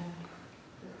kingdom?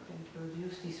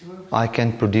 I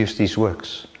can produce these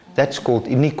works. That's called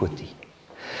iniquity.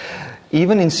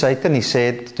 Even in Satan, he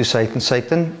said to Satan,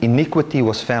 Satan, iniquity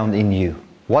was found in you.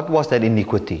 What was that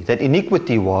iniquity? That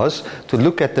iniquity was to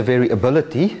look at the very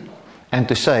ability and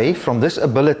to say, from this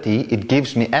ability, it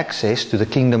gives me access to the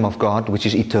kingdom of God, which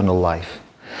is eternal life.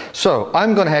 So,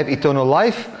 I'm going to have eternal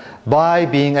life by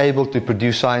being able to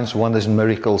produce signs, wonders, and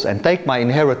miracles, and take my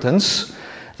inheritance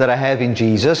that I have in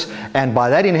Jesus, and by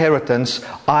that inheritance,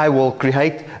 I will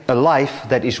create a life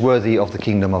that is worthy of the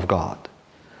kingdom of God.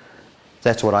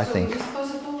 That's what I think. So it's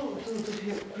possible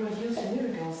to produce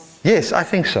miracles? Yes, I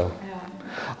think so.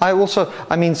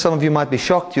 Yeah. Some of you might be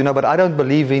shocked, but I don't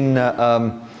believe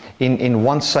in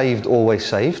once saved, always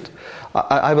saved.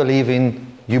 I believe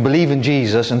you believe in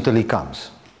Jesus until He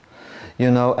comes.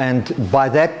 And by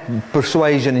that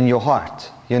persuasion in your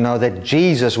heart, that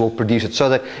Jesus will produce it. So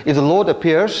that if the Lord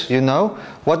appears,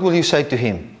 what will you say to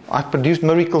Him? I've produced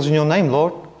miracles in your name,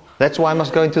 Lord. That's why I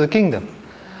must go into the kingdom.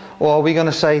 Or are we going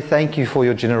to say, thank you for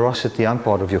your generosity, I'm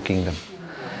part of your kingdom?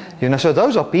 So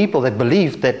those are people that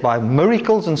believe that by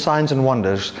miracles and signs and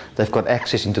wonders, they've got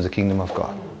access into the kingdom of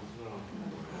God.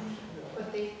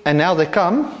 And now they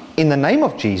come in the name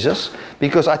of Jesus,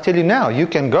 because I tell you now, you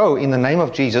can go in the name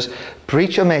of Jesus,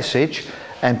 preach a message,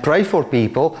 and pray for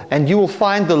people, and you will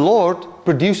find the Lord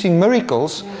producing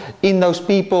miracles in those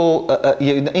people,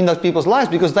 in those people's lives,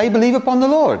 because they believe upon the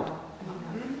Lord.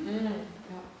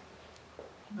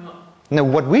 Now,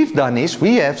 what we've done is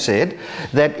we have said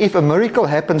that if a miracle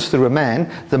happens through a man,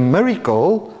 the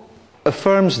miracle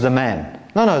affirms the man.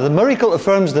 No, the miracle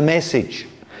affirms the message.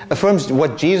 Affirms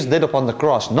what Jesus did upon the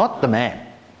cross, not the man.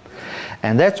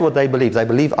 And that's what they believe. They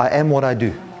believe I am what I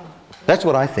do. That's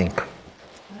what I think.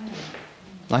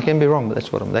 I can be wrong, but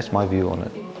that's my view on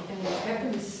it.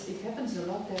 And it happens a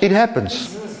lot. It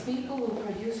happens. These people who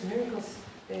produce miracles,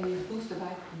 they boast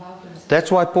about themselves.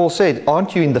 That's why Paul said,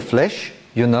 aren't you in the flesh,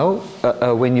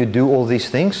 when you do all these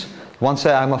things? One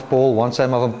says, I'm of Paul, one says,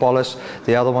 I'm of Apollos,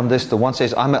 the other one this, the one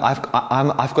says,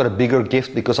 I've got a bigger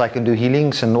gift because I can do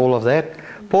healings and all of that.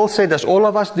 Paul said, does all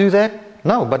of us do that?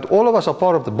 No, but all of us are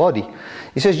part of the body.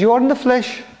 He says, you are in the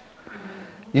flesh.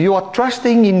 You are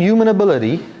trusting in human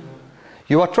ability.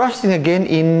 You are trusting again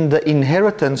in the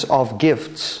inheritance of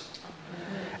gifts.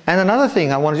 And another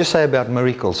thing I want to just say about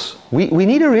miracles. We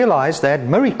need to realize that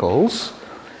miracles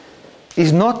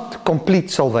is not complete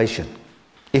salvation.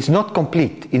 It's not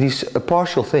complete. It is a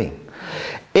partial thing.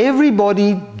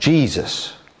 Everybody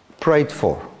Jesus prayed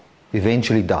for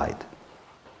eventually died.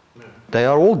 They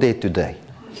are all dead today.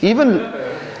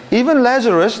 Even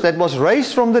Lazarus that was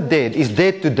raised from the dead is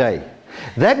dead today.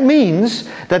 That means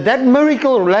that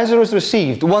miracle Lazarus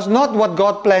received was not what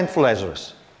God planned for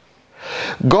Lazarus.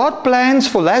 God plans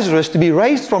for Lazarus to be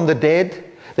raised from the dead.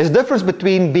 There's a difference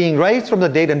between being raised from the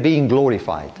dead and being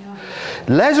glorified.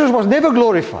 Lazarus was never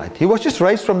glorified. He was just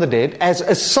raised from the dead as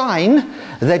a sign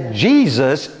that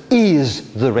Jesus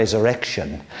is the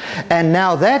resurrection. And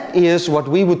now that is what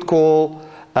we would call,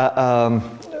 I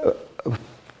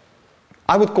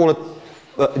would call it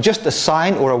just a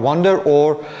sign or a wonder,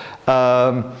 or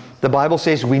the Bible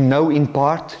says we know in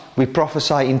part, we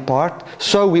prophesy in part,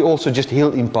 so we also just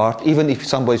heal in part. Even if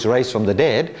somebody is raised from the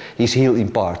dead, he's healed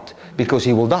in part because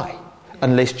he will die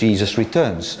unless Jesus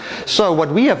returns. So what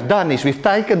we have done is we've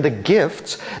taken the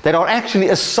gifts that are actually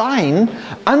a sign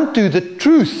unto the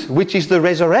truth, which is the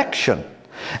resurrection,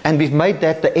 and we've made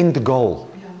that the end goal.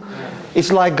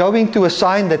 It's like going to a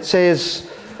sign that says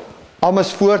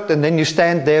Amersfoort, and then you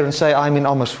stand there and say, I'm in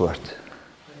Amersfoort.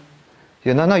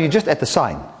 No, you're just at the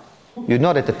sign. You're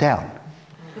not at the town.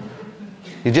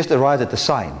 You just arrived at the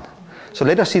sign. So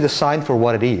let us see the sign for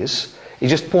what it is. It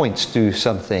just points to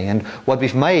something. And what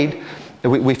we've made,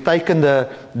 we've taken the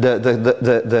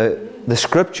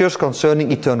scriptures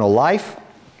concerning eternal life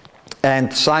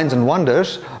and signs and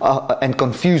wonders and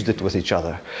confused it with each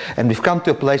other. And we've come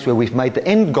to a place where we've made the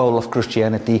end goal of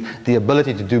Christianity the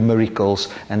ability to do miracles,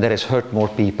 and that has hurt more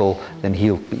people than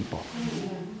healed people.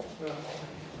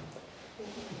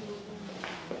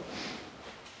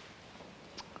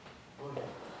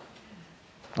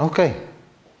 Okay.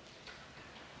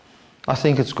 I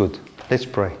think it's good. Let's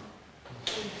pray.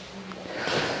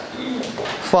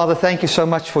 Father, thank you so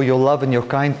much for your love and your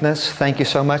kindness. Thank you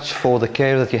so much for the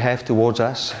care that you have towards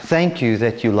us. Thank you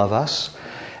that you love us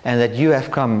and that you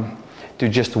have come to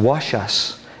just wash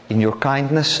us in your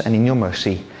kindness and in your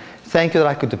mercy. Thank you that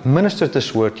I could administer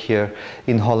this word here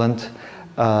in Holland.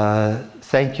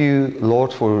 Thank you,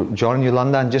 Lord, for John and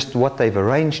Yolanda and just what they've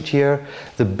arranged here,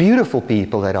 the beautiful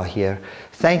people that are here.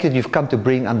 Thank you that you've come to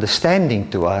bring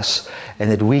understanding to us and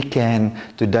that we can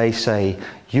today say,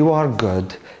 you are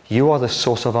good, you are the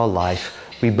source of our life,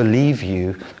 we believe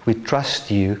you, we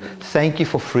trust you. Thank you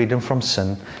for freedom from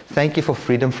sin. Thank you for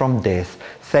freedom from death.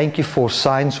 Thank you for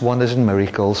signs, wonders and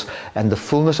miracles and the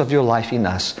fullness of your life in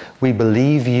us. We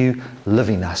believe you, live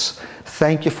in us.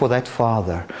 Thank you for that,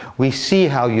 Father. We see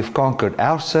how you've conquered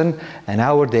our sin and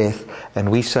our death,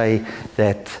 and we say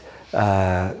that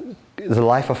the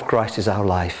life of Christ is our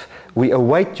life. We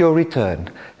await your return.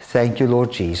 Thank you,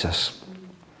 Lord Jesus.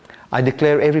 I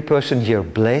declare every person here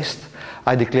blessed.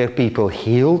 I declare people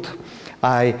healed.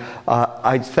 I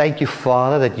thank you,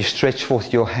 Father, that you stretch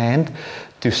forth your hand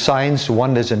to signs,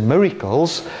 wonders and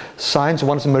miracles. Signs,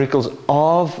 wonders and miracles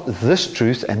of this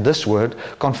truth and this word.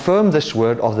 Confirm this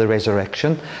word of the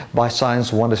resurrection by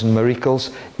signs, wonders and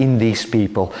miracles in these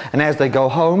people. And as they go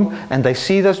home and they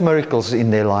see those miracles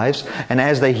in their lives, and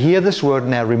as they hear this word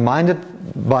now reminded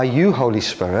by you, Holy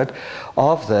Spirit,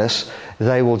 of this,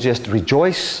 they will just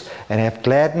rejoice and have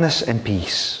gladness and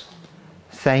peace.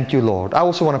 Thank you, Lord. I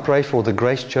also want to pray for the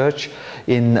Grace Church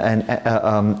in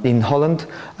Holland.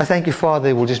 I thank you, Father,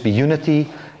 there will just be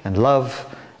unity and love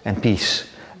and peace.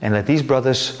 And that these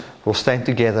brothers will stand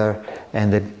together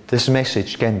and that this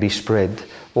message can be spread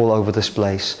all over this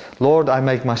place. Lord, I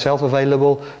make myself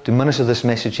available to minister this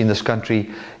message in this country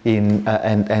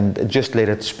and just let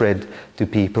it spread to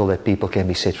people, that people can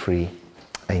be set free.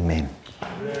 Amen.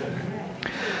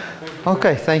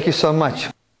 Okay, thank you so much.